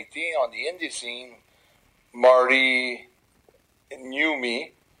 2018 on the indie scene, Marty knew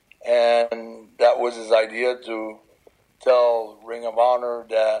me. And that was his idea to tell Ring of Honor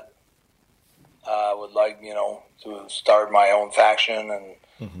that I would like, to start my own faction and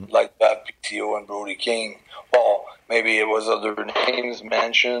like that PCO and Brody King. Well, maybe it was other names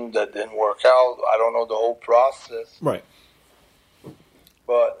mentioned that didn't work out. I don't know the whole process. Right.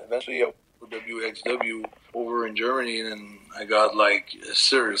 But eventually I went to WXW over in Germany, and I got like a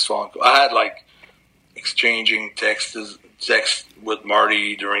serious phone call. I had like exchanging texts with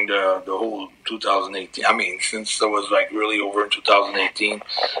Marty during the whole 2018. I mean, since it was like really over in 2018,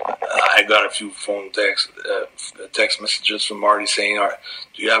 I got a few text messages from Marty saying,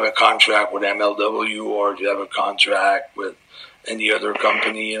 "Do you have a contract with MLW, or do you have a contract with any other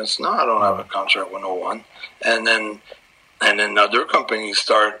company?" And it's, "No, I don't have a contract with no one." And then other companies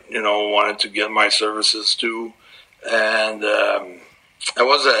start, wanted to get my services too, and it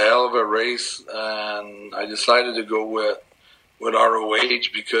was a hell of a race. And I decided to go with ROH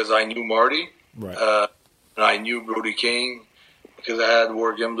because I knew Marty, right. And I knew Brody King because I had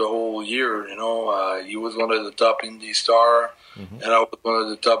worked him the whole year. He was one of the top indie star, and I was one of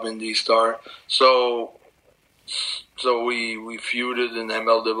the top indie star. So we feuded in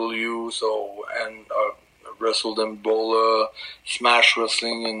MLW. And wrestled in Bola, Smash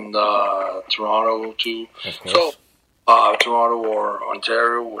Wrestling in Toronto too. So Toronto or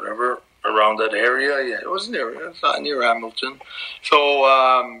Ontario, whatever, around that area. Yeah, it's not near Hamilton. So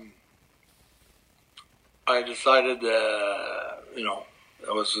I decided, it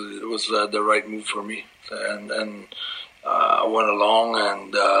was the right move for me, and I went along,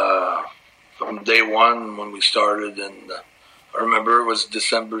 and from day one when we started, and I remember it was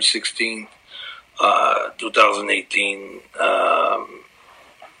December 16th, 2018.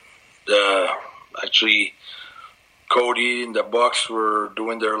 Actually, Cody and the Bucks were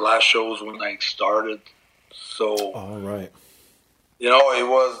doing their last shows when I started. So, all right.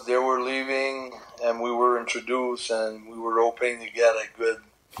 They were leaving, and we were introduced, and we were hoping to get a good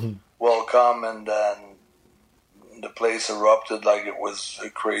welcome, and then the place erupted like it was a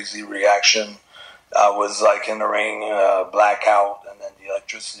crazy reaction. I was like in the ring, blackout, and then the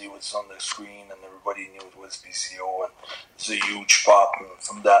electricity was on the screen, and everybody knew it was PCO, and it's a huge pop. And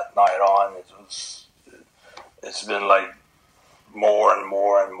from that night on, it's been like more and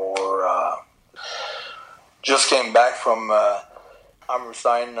more and more. Just came back from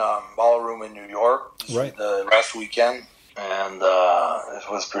Hammerstein Ballroom in New York, right, last weekend, and it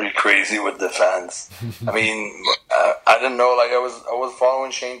was pretty crazy with the fans. I mean, I didn't know. Like I was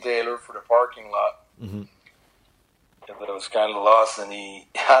following Shane Taylor for the parking lot. But I was kind of lost, and he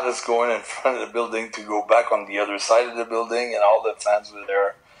had us going in front of the building to go back on the other side of the building, and all the fans were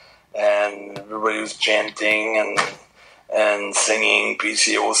there, and everybody was chanting and singing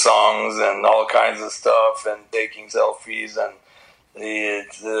PCO songs and all kinds of stuff, and taking selfies, and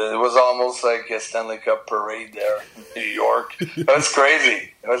it was almost like a Stanley Cup parade there in New York. It was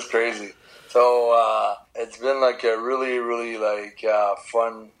crazy. So it's been like a really, really like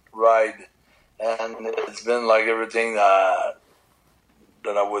fun ride. And it's been like everything that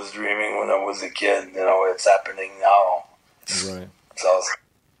I was dreaming when I was a kid. It's happening now. Right. It's awesome.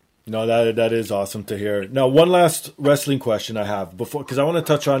 No, that is awesome to hear. Now, one last wrestling question I have before, because I want to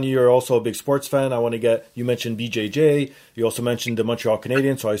touch on you're also a big sports fan. I want to you mentioned BJJ. You also mentioned the Montreal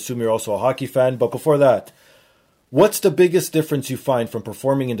Canadiens, so I assume you're also a hockey fan. But before that, what's the biggest difference you find from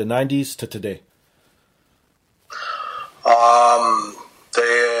performing in the 90s to today?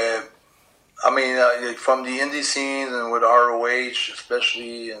 From the indie scenes and with ROH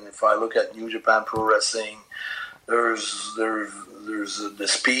especially, and if I look at New Japan Pro Wrestling, there's the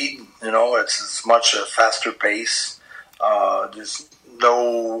speed. It's much a faster pace. There's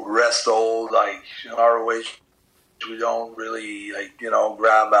no rest hold like ROH. We don't really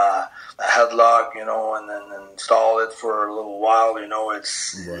grab a headlock, and then install it for a little while.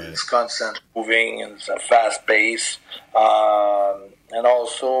 It's constant moving, and it's a fast pace. And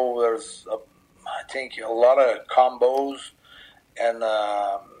also there's I think a lot of combos, and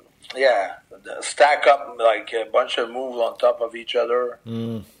stack up like a bunch of moves on top of each other.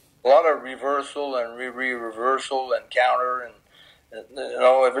 A lot of reversal and reversal and counter, and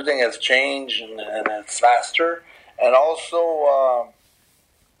everything has changed, and it's faster. And also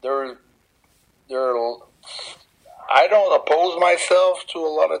I don't oppose myself to a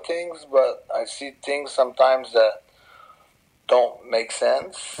lot of things, but I see things sometimes that don't make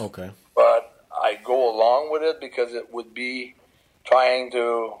sense. Okay. But I go along with it because it would be trying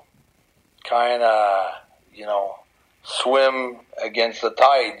to kind of, swim against the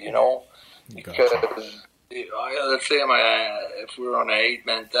tide, because let's say if we're on an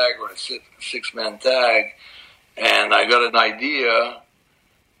 8-man tag or a 6-man tag, and I got an idea,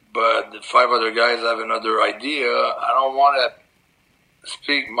 but the 5 other guys have another idea, I don't want to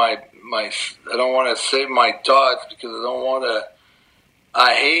speak I don't want to say my thoughts because I don't want to.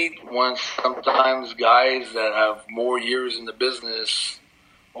 I hate when sometimes guys that have more years in the business,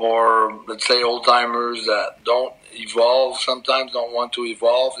 or let's say old timers that don't evolve, sometimes don't want to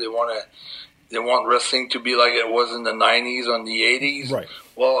evolve. They want wrestling to be like it was in the 90s or the 80s. Right.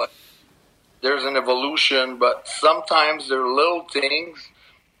 Well, there's an evolution, but sometimes there are little things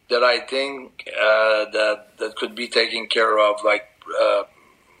that I think that could be taken care of, like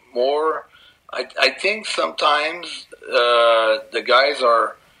more. I think sometimes the guys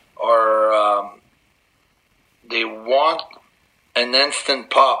are they want an instant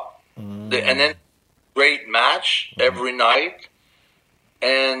pop, and then great match every night,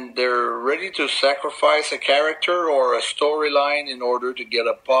 and they're ready to sacrifice a character or a storyline in order to get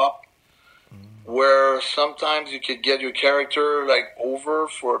a pop. Where sometimes you could get your character like over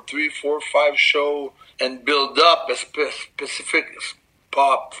for 3, 4, 5 show and build up a specific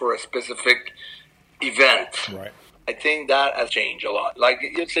pop for a specific event. Right. I think that has changed a lot. Like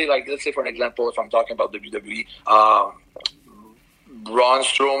let's say for an example, if I'm talking about WWE, Braun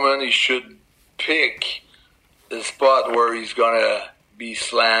Strowman, he should pick the spot where he's gonna be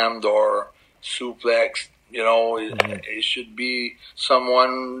slammed or suplexed. You know, it should be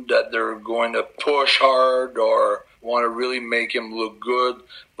someone that they're going to push hard or want to really make him look good.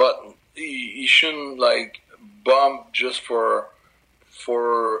 But he shouldn't like bump just for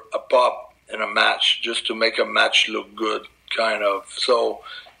a pop in a match, just to make a match look good, kind of. So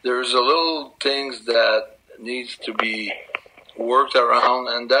there's a little things that needs to be worked around,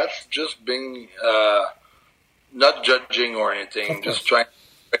 and that's just being not judging or anything, just trying to be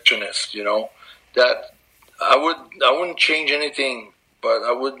perfectionist. You know that. I wouldn't change anything, but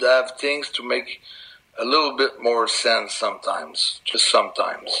I would have things to make a little bit more sense sometimes, just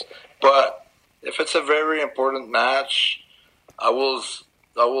sometimes. But if it's a very important match, I will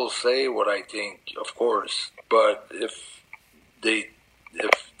say what I think, of course. But if the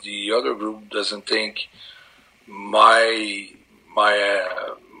other group doesn't think my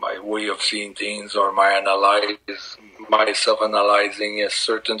way of seeing things or my self-analyzing a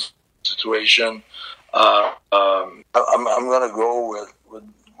certain situation, I'm gonna go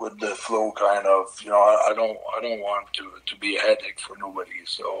with the flow, kind of. You know, I don't want to be a headache for nobody.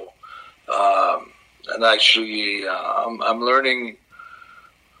 So, and actually, I'm learning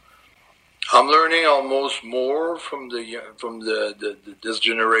almost more from this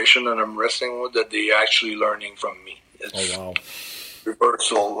generation that I'm wrestling with, that they actually learning from me. It's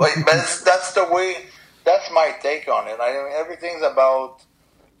reversal. But that's the way. That's my take on it. I mean, everything's about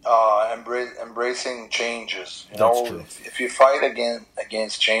embracing changes. You know, if you fight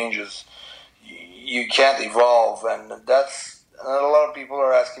against changes, you can't evolve, and that's. And a lot of people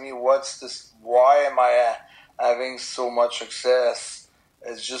are asking me, "What's this? Why am I having so much success?"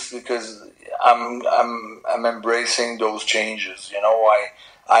 It's just because I'm embracing those changes. You know,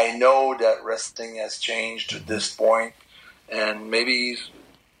 I know that wrestling has changed to this point, and maybe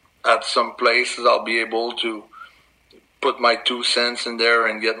at some places I'll be able to put my 2 cents in there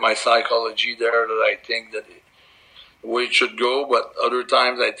and get my psychology there that I think that the way it should go. But other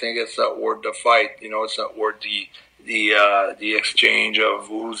times I think it's not worth the fight. You know, it's not worth the exchange of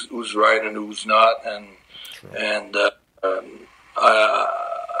who's right and who's not. And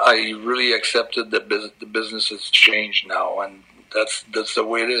I really accepted that the business has changed now, and that's the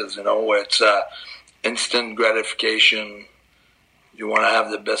way it is. You know, it's instant gratification. You want to have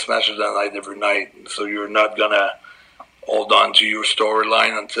the best match of the night every night, so you're not gonna hold on to your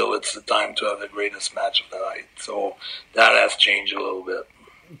storyline until it's the time to have the greatest match of the night. So that has changed a little bit.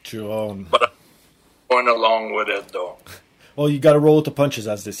 True. But I'm going along with it, though. Well, you got to roll with the punches,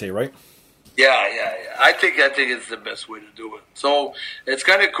 as they say, right? Yeah. I think it's the best way to do it. So it's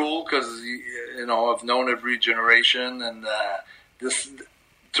kind of cool because, you know, I've known every generation, and this,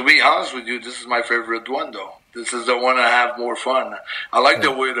 to be honest with you, this is my favorite one, though. This is the one I have more fun. I like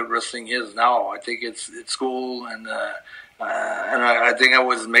the way the wrestling is now. I think it's cool, and I think I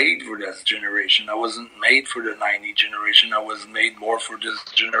was made for this generation. I wasn't made for the 90 generation. I was made more for this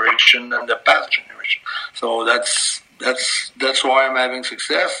generation than the past generation. So that's why I'm having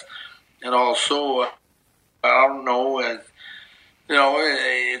success. And also, I don't know, you know,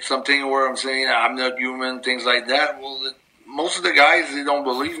 it's something where I'm saying I'm not human, things like that. Well, most of the guys, they don't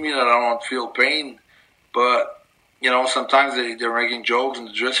believe me that I don't feel pain. But, you know, sometimes they're making jokes in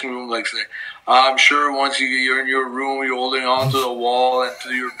the dressing room, like say, I'm sure once you're in your room, you're holding on to the wall and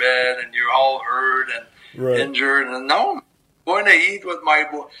to your bed, and you're all hurt and injured. And no, I'm going to eat with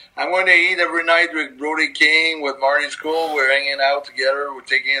I'm going to eat every night with Brody King, with Marty Scurll. We're hanging out together. We're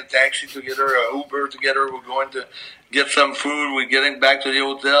taking a taxi together, a Uber together. We're going to get some food. We're getting back to the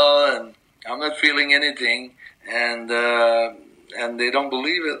hotel, and I'm not feeling anything. And they don't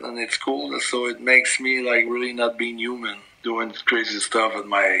believe it, and it's cool. So it makes me like really not being human, doing crazy stuff at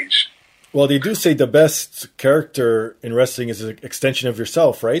my age. Well, they do say the best character in wrestling is an extension of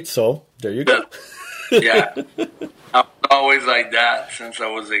yourself, right? So there you go. Yeah. No, always like that since I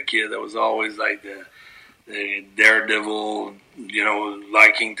was a kid. I was always like the daredevil,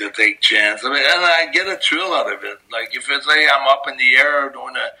 liking to take chance. I mean, and I get a thrill out of it. Like if it's like I'm up in the air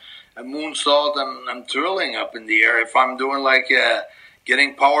doing a moonsault, I'm thrilling up in the air. If I'm doing like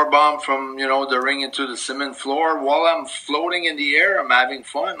getting power bomb from the ring into the cement floor while I'm floating in the air, I'm having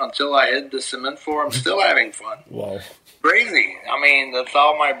fun. Until I hit the cement floor, I'm still having fun. Wow, crazy. I mean, that's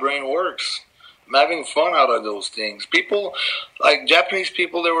how my brain works. I'm having fun out of those things. People, like Japanese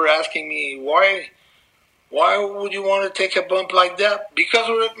people, they were asking me why would you want to take a bump like that? Because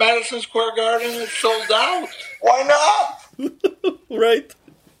we're at Madison Square Garden, it's sold out. Why not? Right.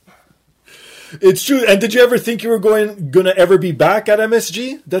 It's true. And did you ever think you were gonna ever be back at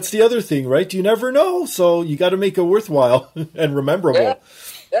MSG? That's the other thing, right? You never know. So you got to make it worthwhile and rememberable.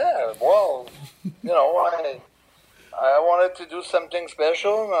 Yeah. Well, I wanted to do something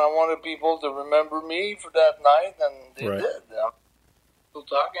special, and I wanted people to remember me for that night, and they did. I'm still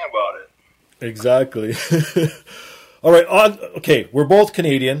talking about it. Exactly. All right. Okay, we're both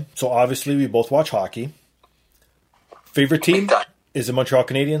Canadian, so obviously we both watch hockey. Favorite team? Is it Montreal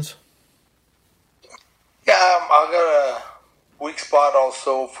Canadiens? Yeah, I got a weak spot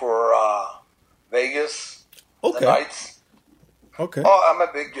also for Vegas. Okay. The Knights. Okay. Oh, I'm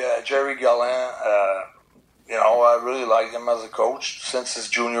a big Jerry Gallant. I really liked him as a coach since his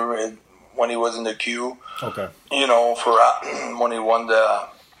junior when he was in the queue. Okay. For when he won the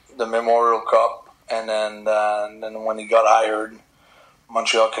Memorial Cup, and then when he got hired,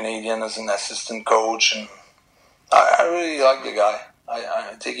 Montreal Canadiens as an assistant coach, and I really liked the guy.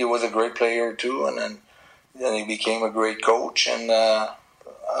 I think he was a great player too, and then he became a great coach, and I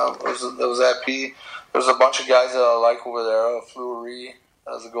was happy. There's a bunch of guys that I like over there. Fleury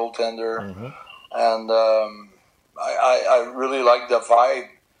as a goaltender, and I really like the vibe.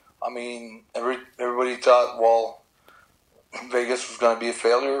 I mean, everybody thought, well, Vegas was going to be a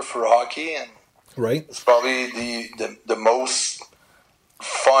failure for hockey, and right. It's probably the most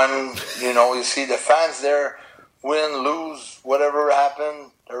fun. You see the fans there, win, lose, whatever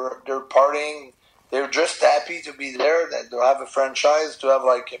happened, they're partying. They're just happy to be there, to have a franchise, to have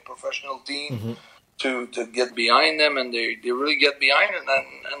like a professional team, to get behind them, and they really get behind it,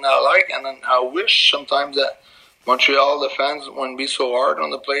 and I like, and I wish sometimes that Montreal, the fans wouldn't be so hard on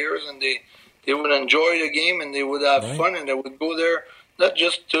the players, and they would enjoy the game, and they would have fun, and they would go there, not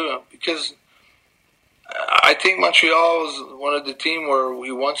just because I think Montreal is one of the teams where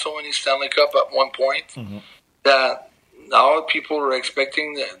we won so many Stanley Cup at one point that now people are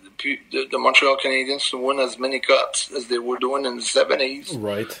expecting the Montreal Canadiens to win as many cups as they were doing in the 70s.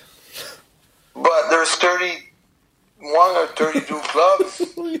 Right. But there's 31 or 32 clubs.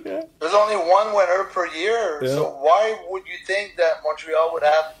 There's only one winner per year. Yeah. So why would you think that Montreal would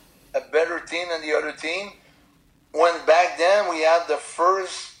have a better team than the other team? When back then we had the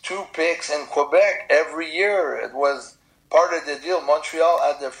first 2 picks in Quebec every year. It was part of the deal. Montreal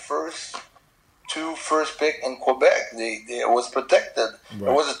had the first 2 first pick in Quebec. It was protected. Right.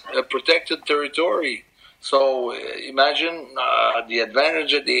 It was a protected territory. So imagine the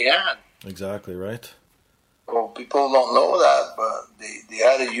advantage that they had. Exactly, right. Well, people don't know that, but they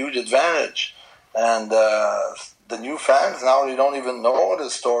had a huge advantage. And the new fans now, they don't even know the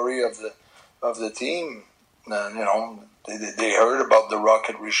story of the team. And, they heard about the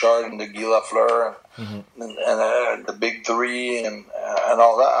Rocket Richard and the Guy Lafleur and the Big Three and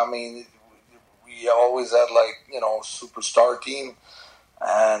all that. I mean, we always had superstar team,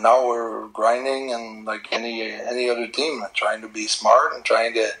 and now we're grinding and like any other team, trying to be smart and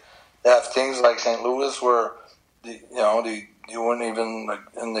trying to have things like St. Louis where they weren't even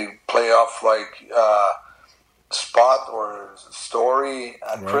in the playoff spot or story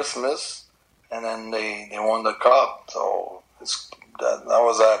at Christmas, and then they won the cup. So I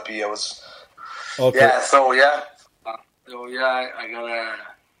was happy. I was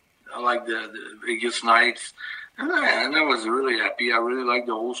I like the Vegas Knights, and I was really happy. I really liked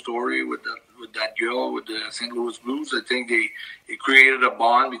the whole story with that girl with the St. Louis Blues. I think it created a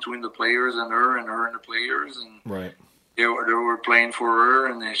bond between the players and her and the players, and they were playing for her,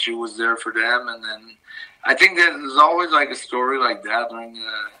 and then she was there for them. And then I think that there's always like a story like that during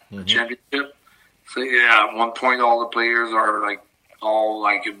the championship. So at one point all the players are all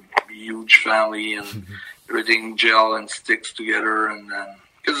like a huge family, and everything gel and sticks together, and then.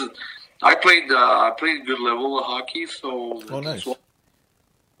 Because I played good level of hockey, so nice.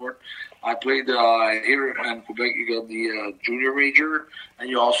 I played here in Quebec. You got the junior major, and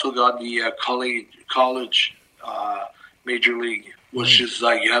you also got the college major league, which is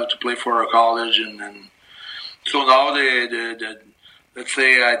like you have to play for a college, and then so now the let's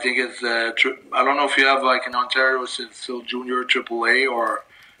say, I think it's, I don't know if you have like in Ontario, it's still Junior AAA or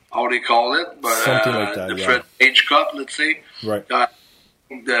how they call it, but something like that, the Fred H Cup, let's say. Right.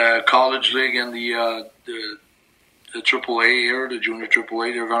 The College League and the AAA here, the Junior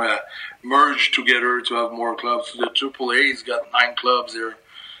AAA, they're going to merge together to have more clubs. The AAA's got 9 clubs there,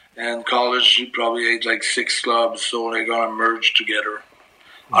 and college probably had like 6 clubs, so they're going to merge together.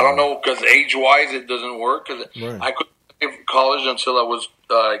 I don't know, because age-wise it doesn't work. Cause I couldn't play college until I was,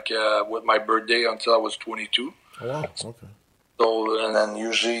 with my birthday, until I was 22. Oh, wow, okay. So, and then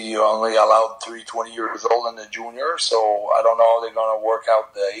usually you only allowed 20 years old in the junior, so I don't know how they're going to work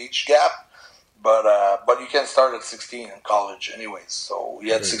out the age gap. But you can start at 16 in college anyways. So we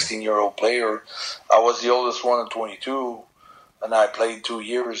had 16-year-old player. I was the oldest one at 22, and I played 2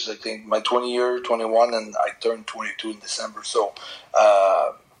 years. I think my 21, and I turned 22 in December. So,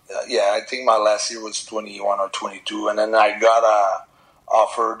 I think my last year was 21 or 22, and then I got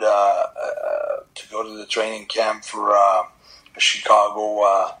offered to go to the training camp for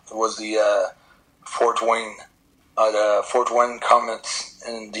Chicago. It was the Fort Wayne Comets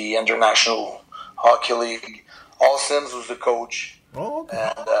in the International Hockey League. Al Sims was the coach. Oh,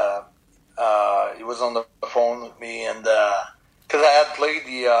 okay. And he was on the phone with me, and because I had played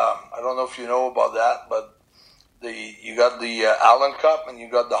the I don't know if you know about that, but you got the Allen Cup and you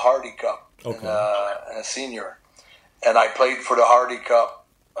got the Hardy Cup, okay. and a senior, and I played for the Hardy Cup.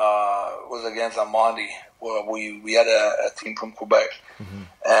 Was against Amondi. Well, we had a team from Quebec,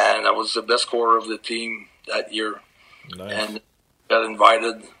 and I was the best scorer of the team that year. Nice. And got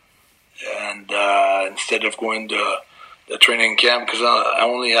invited, and instead of going to the training camp, because I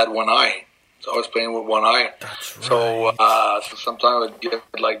only had one eye, so I was playing with one eye. That's right. So sometimes I'd get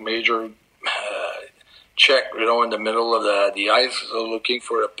like major check, in the middle of the ice, so looking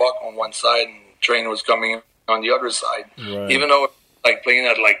for a puck on one side, and train was coming on the other side. Right. Even though like playing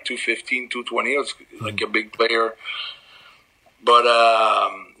at like 215, 220, it was like a big player. But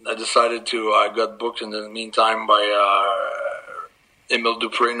I decided I got booked in the meantime by Emile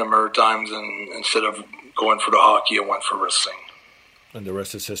Dupré a number of times, and instead of going for the hockey, I went for wrestling. And the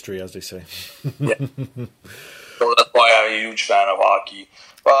rest is history, as they say. Yeah. So that's why I'm a huge fan of hockey.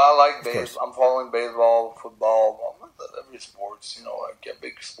 But I like baseball. I'm following baseball, football, every sports, like a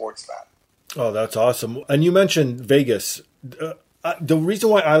big sports fan. Oh, that's awesome. And you mentioned Vegas. The reason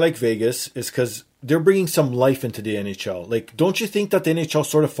why I like Vegas is because they're bringing some life into the NHL. Like, don't you think that the NHL is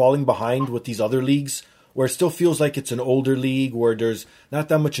sort of falling behind with these other leagues, where it still feels like it's an older league, where there's not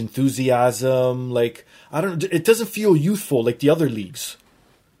that much enthusiasm? Like, it doesn't feel youthful like the other leagues.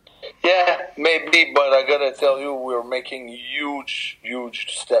 Yeah, maybe, but I gotta tell you, we're making huge,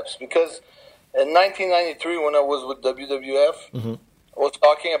 huge steps. Because in 1993, when I was with WWF, I was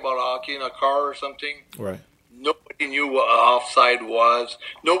talking about hockey in a car or something. Right. Nobody knew what offside was.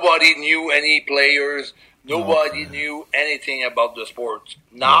 Nobody knew any players. Nobody knew anything about the sport.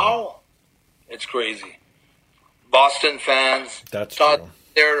 Now, it's crazy. Boston fans thought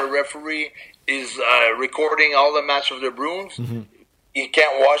the referee is recording all the match of the Bruins. Mm-hmm. He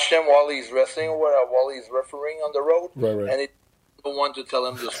can't watch them while he's wrestling or while he's refereeing on the road. Right. And it's no one to tell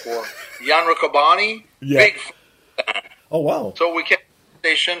him the score. Jan Rokobani, big fan. Oh, wow. So we kept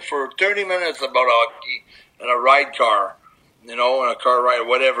station for 30 minutes about hockey in a ride car, in a car ride,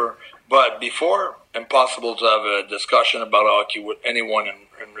 whatever. But before, impossible to have a discussion about hockey with anyone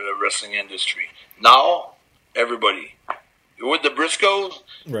in the wrestling industry. Now, everybody. With the Briscoes,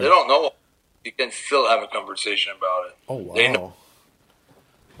 they don't know. You can still have a conversation about it. Oh, wow. They know.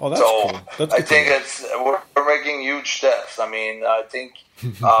 Oh, that's cool. That's I think we're making huge steps. I mean, I think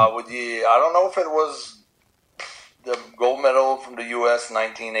with I don't know if it was the gold medal from the U.S.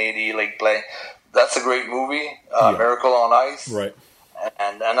 1980 league play. That's a great movie, Miracle on Ice. Right.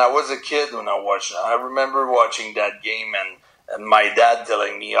 And I was a kid when I watched it. I remember watching that game and my dad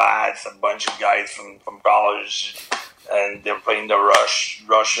telling me, it's a bunch of guys from college and they're playing the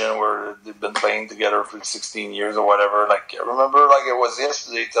Russian, where they've been playing together for 16 years or whatever. Like, I remember like it was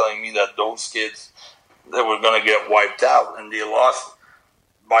yesterday telling me that those kids, they were going to get wiped out and they lost.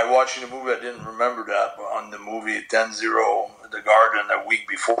 By watching the movie, I didn't remember that, but on the movie 10-0 at the Garden a week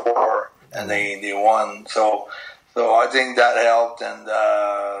before, and they won. So I think that helped, and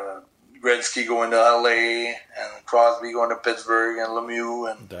Gretzky going to LA, and Crosby going to Pittsburgh, and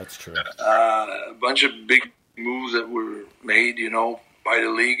Lemieux, and that's true. A bunch of big moves that were made, by the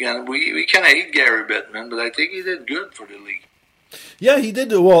league, and we kind of hate Gary Bettman, but I think he did good for the league. Yeah, he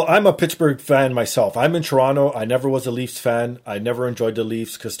did. Well, I'm a Pittsburgh fan myself. I'm in Toronto. I never was a Leafs fan. I never enjoyed the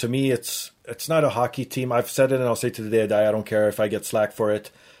Leafs because to me, it's not a hockey team. I've said it, and I'll say to the day I die, I don't care if I get slack for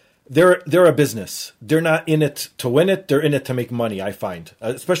it. they're a business. They're not in it to win it. They're in it to make money, I find.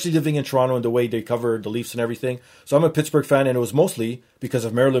 Especially living in Toronto and the way they cover the Leafs and everything. So I'm a Pittsburgh fan, and it was mostly because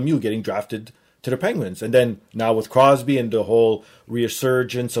of Mario Lemieux getting drafted to the Penguins. And then now with Crosby and the whole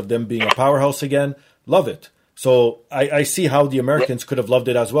resurgence of them being a powerhouse again, love it. So I see how the Americans could have loved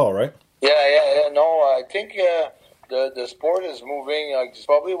it as well, right? Yeah. No, I think the sport is moving. It's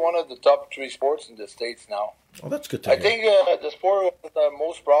probably one of the top 3 sports in the States now. Oh, that's good to hear. I think the sport with the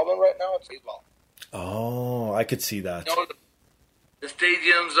most problem right now is baseball. Oh, I could see that. The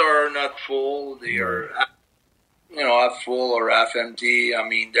stadiums are not full. They are, half full or half empty. I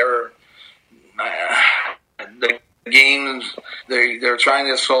mean, the games, they're trying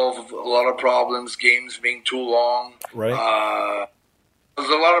to solve a lot of problems, games being too long. Right. There's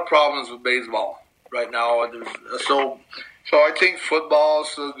a lot of problems with baseball right now. So I think football is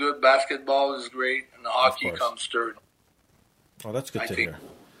so good, basketball is great, and hockey comes third. Oh, that's good to hear.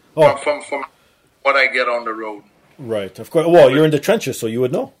 From what I get on the road. Right, of course. Well, you're in the trenches, so you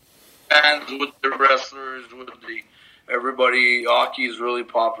would know. And with the wrestlers, everybody, hockey is really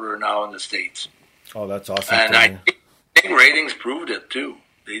popular now in the States. Oh, that's awesome. And I think ratings proved it, too.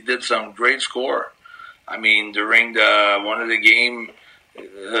 They did some great score. I mean, during one of the game,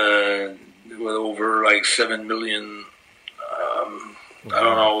 with over like 7 million. I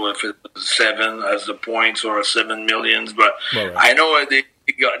don't know if it was 7 as the points or 7 millions, but right. I know they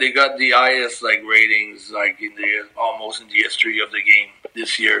got the highest ratings almost in the history of the game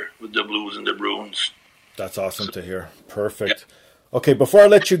this year with the Blues and the Bruins. That's awesome to hear. Perfect. Yeah. Okay, before I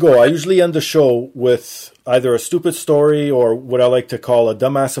let you go, I usually end the show with either a stupid story or what I like to call a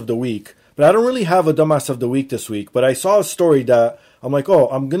dumbass of the week. But I don't really have a dumbass of the week this week. But I saw a story that I'm like,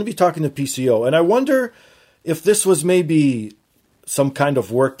 I'm going to be talking to PCO. And I wonder if this was maybe some kind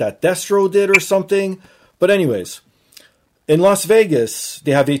of work that Destro did or something. But anyways, in Las Vegas,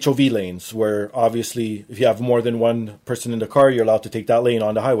 they have HOV lanes where obviously if you have more than one person in the car, you're allowed to take that lane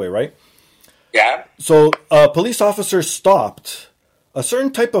on the highway, right? Yeah. So a police officer stopped a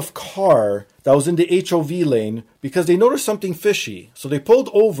certain type of car that was in the HOV lane because they noticed something fishy. So they pulled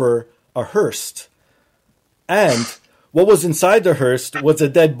over a hearse. And what was inside the hearse was a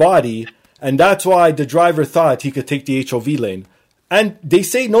dead body. And that's why the driver thought he could take the HOV lane. And they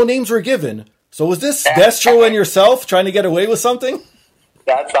say no names were given. So was this Destro and yourself trying to get away with something?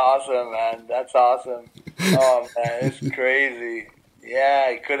 That's awesome, man. That's awesome. Oh, man, it's crazy.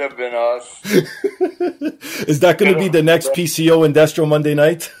 Yeah, it could have been us. Is that going to be the next PCO and Destro Monday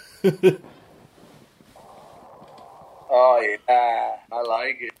night? Oh, yeah. I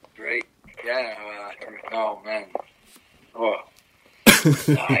like it. Great. Yeah. Oh, man. Oh.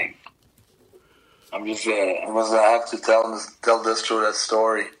 I'm just I must have to tell Destro that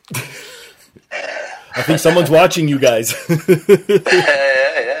story. I think someone's watching you guys. Yeah.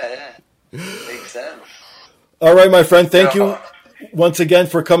 Makes sense. All right, my friend. Thank you once again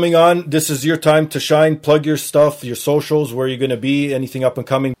for coming on. This is your time to shine. Plug your stuff, your socials, where you're going to be, anything up and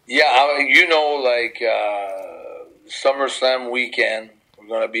coming. Yeah, SummerSlam weekend. We're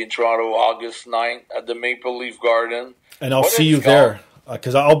going to be in Toronto August 9th at the Maple Leaf Garden. And I'll see you there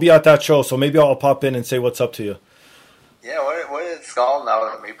because I'll be at that show. So maybe I'll pop in and say what's up to you. Yeah, what is it called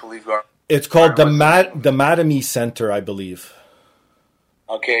now at Maple Leaf Garden? It's called the Mattamy Center, I believe.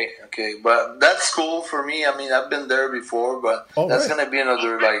 Okay, but that's cool for me. I mean, I've been there before, but that's going to be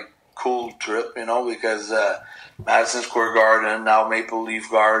another cool trip, because Madison Square Garden, now Maple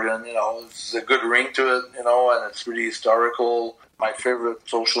Leaf Garden, it's a good ring to it, and it's pretty historical. My favorite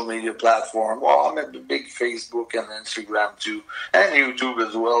social media platform. Well, I'm a big Facebook and Instagram too, and YouTube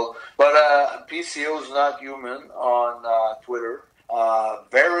as well. But PCO is not human on Twitter. I'm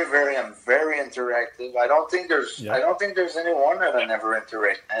very interactive. I don't think there's anyone that I never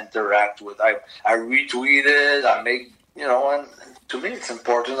interact with. I retweet it. I make and to me it's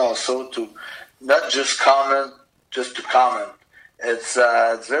important also to not just comment just to comment. It's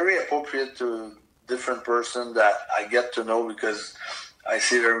very appropriate to different person that I get to know because I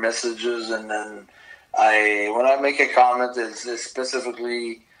see their messages, and then when I make a comment, it's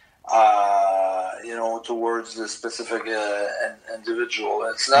specifically towards the specific individual.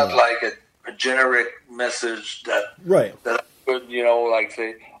 It's not like a generic message that I could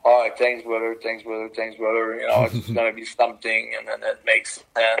say, "Oh, thanks brother, thanks brother, thanks brother." It's gonna be something, and then it makes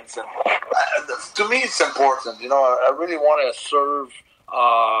sense. And to me, it's important. I really want to serve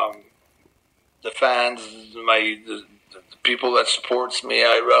the fans, the people that supports me.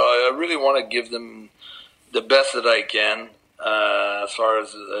 I really want to give them the best that I can, as far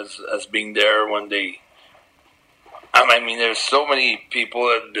as being there when they. I mean, there's so many people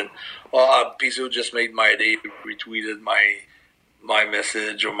that have been. Well, PCO just made my day. Retweeted my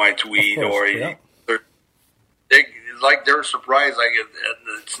message or my tweet, course, they're surprised. Like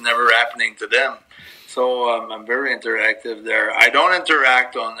it's never happening to them. So I'm very interactive there. I don't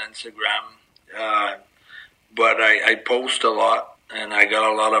interact on Instagram, but I post a lot, and I got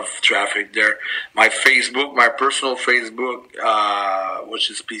a lot of traffic there. My Facebook, my personal Facebook, which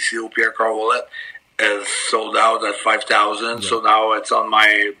is PCO Pierre Carl Ouellet, is sold out at 5,000. Yeah. So now it's on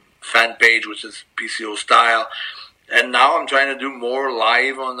my fan page, which is PCO Style. And now I'm trying to do more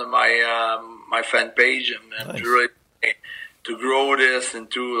live on my fan page and nice. Really to grow this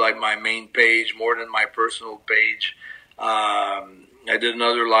into like my main page more than my personal page. I did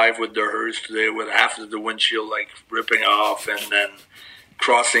another live with the Hearst today with half of the windshield like ripping off and then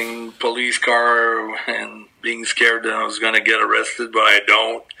crossing police car and being scared that I was going to get arrested, but I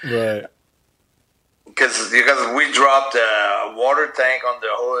don't. Right. Because we dropped a water tank on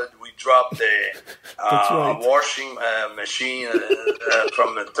the hood. We dropped a washing machine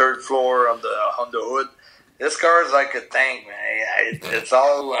from the third floor on the hood. This car is like a tank, man. It's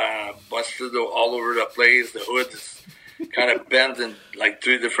all busted all over the place. The hood is kind of bent in like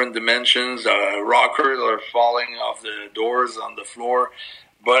 3 different dimensions. Rockers are falling off the doors on the floor.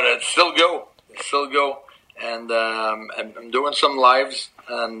 But it still go. And I'm doing some lives.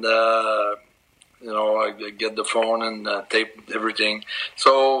 And, I get the phone and tape everything.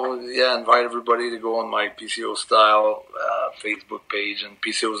 So, yeah, invite everybody to go on my PCO Style Facebook page and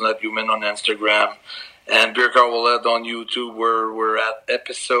PCO's Not Human on Instagram. And Pierre Carl Ouellet on YouTube, where we're at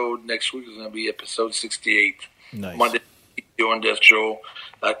next week is going to be episode 68. Nice. Monday, PCO and Death Show.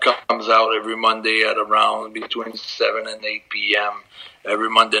 That comes out every Monday at around between 7 and 8 p.m. every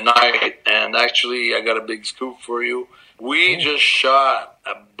Monday night. And actually, I got a big scoop for you. We just shot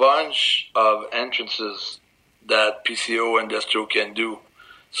a bunch of entrances that PCO and Destro can do.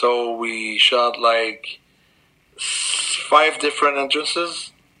 So we shot like 5 different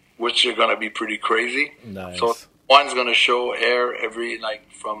entrances, which are going to be pretty crazy. Nice. So one's going to show air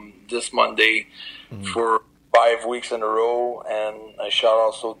from this Monday for 5 weeks in a row. And I shot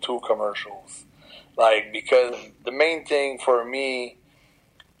also 2 commercials. Because the main thing for me,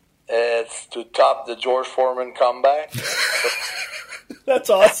 it's to top the George Foreman comeback. That's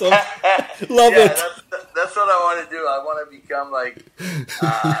awesome. Love it. That's what I want to do. I want to become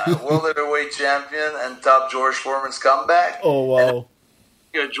world heavyweight champion and top George Foreman's comeback. Oh, wow.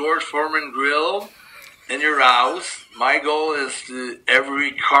 And a George Foreman grill in your house. My goal is to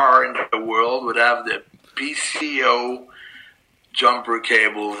every car in the world would have the PCO jumper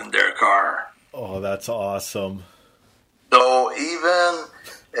cables in their car. Oh, that's awesome. So even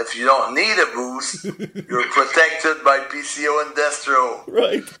if you don't need a boost, you're protected by PCO and Destro.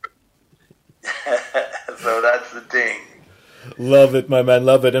 Right. So that's the thing. Love it, my man.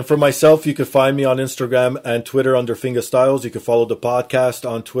 Love it. And for myself, you can find me on Instagram and Twitter under Finger Styles. You can follow the podcast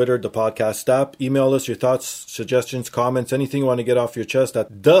on Twitter, the podcast app. Email us your thoughts, suggestions, comments, anything you want to get off your chest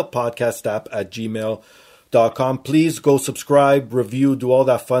at thepodcastapp@gmail.com. Please go subscribe, review, do all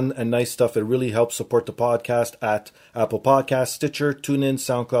that fun and nice stuff. It really helps support the podcast at Apple Podcasts, Stitcher, TuneIn,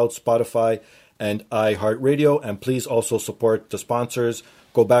 SoundCloud, Spotify, and iHeartRadio. And please also support the sponsors.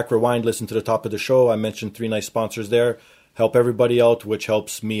 Go back, rewind, listen to the top of the show. I mentioned 3 nice sponsors there. Help everybody out, which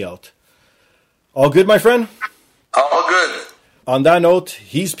helps me out. All good, my friend? All good. On that note,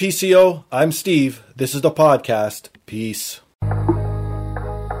 he's PCO. I'm Steve. This is the podcast. Peace.